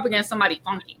put her up against somebody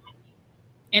funky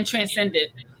and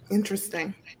transcended.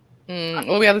 Interesting.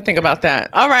 Well, we have to think about that.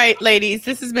 All right, ladies,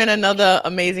 this has been another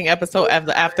amazing episode of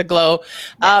the Afterglow.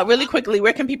 Really quickly,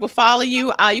 where can people follow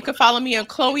you? You can follow me on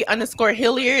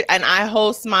Chloe_Hilliard, and I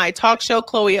host my talk show,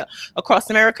 Chloe Across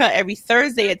America, every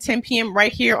Thursday at 10 p.m.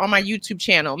 right here on my YouTube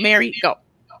channel. Mary, go.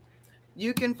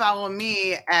 You can follow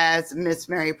me as Miss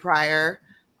Mary Pryor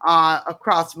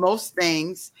across most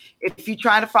things. If you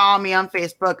try to follow me on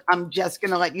Facebook, I'm just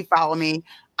going to let you follow me.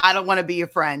 I don't want to be your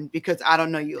friend because I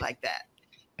don't know you like that.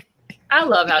 I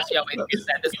love how she always gets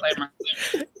that disclaimer.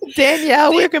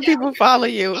 Danielle, where can people follow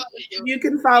you? You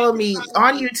can follow me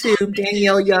on YouTube,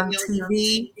 Danielle Young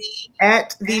TV,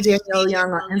 at the Danielle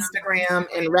Young on Instagram,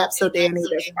 and Rapsodani,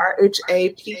 that's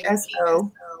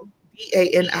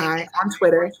RHAPSODANI on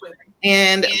Twitter.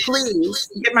 And please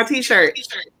get my t-shirt,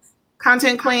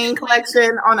 Content Queen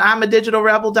collection on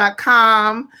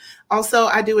I'mADigitalRebel.com. Also,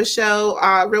 I do a show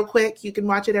real quick. You can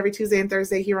watch it every Tuesday and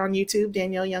Thursday here on YouTube,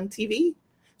 Danielle Young TV.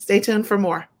 Stay tuned for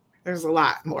more. There's a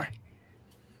lot more.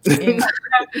 You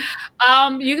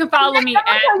can follow me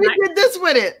at. We did this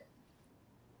with it.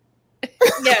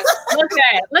 Yes, look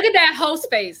at that whole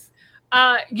space.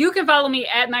 You can follow me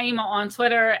at Naima on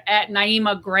Twitter, at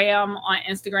Naima Graham on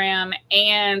Instagram,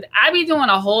 and I be doing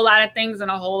a whole lot of things in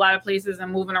a whole lot of places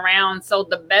and moving around. So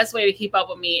the best way to keep up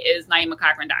with me is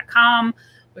NaimaCochran.com,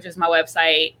 which is my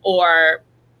website, or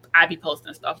I be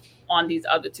posting stuff on these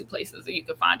other two places, and you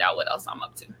can find out what else I'm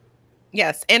up to.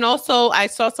 Yes. And also, I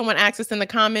saw someone ask us in the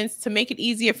comments, to make it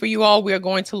easier for you all, we're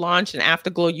going to launch an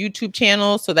Afterglow YouTube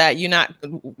channel so that you're not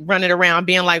running around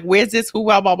being like, where's this? Who?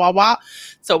 Blah, blah, blah, blah.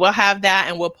 So we'll have that,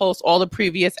 and we'll post all the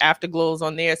previous Afterglows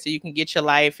on there so you can get your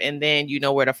life, and then you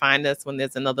know where to find us when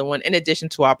there's another one, in addition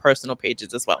to our personal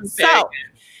pages as well. So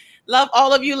love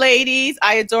all of you ladies.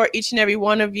 I adore each and every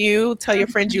one of you. Tell your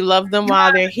friends you love them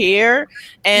while they're here,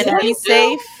 and be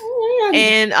safe.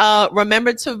 And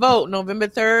remember to vote November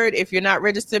 3rd. If you're not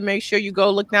registered, make sure you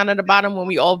go look down at the bottom when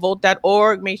we all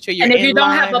vote.org. Make sure you're in. And if you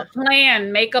don't have a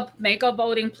plan, make a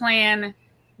voting plan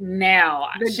now.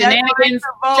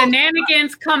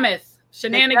 Shenanigans cometh.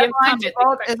 Shenanigans cometh.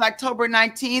 It's October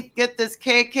 19th. Get this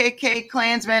KKK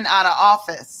Klansman out of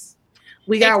office.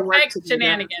 We got work to do.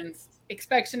 Shenanigans.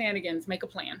 Expect shenanigans. Make a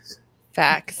plan.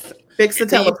 Facts. Fix the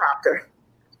teleprompter.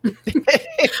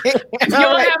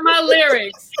 You'll have my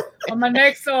lyrics on my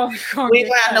next song. We ain't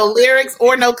got no lyrics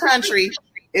or no country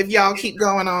if y'all keep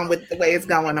going on with the way it's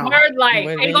going on. Word life.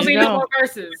 Ain't gonna be no more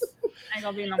verses. Ain't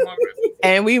gonna be no more verses.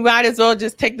 And we might as well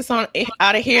just take this on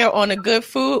out of here on a good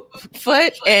foot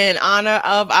in honor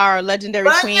of our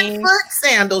legendary queen. Foot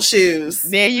sandal shoes.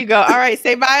 There you go. All right,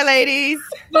 say bye, ladies.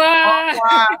 Bye.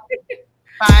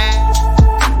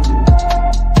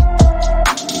 Bye.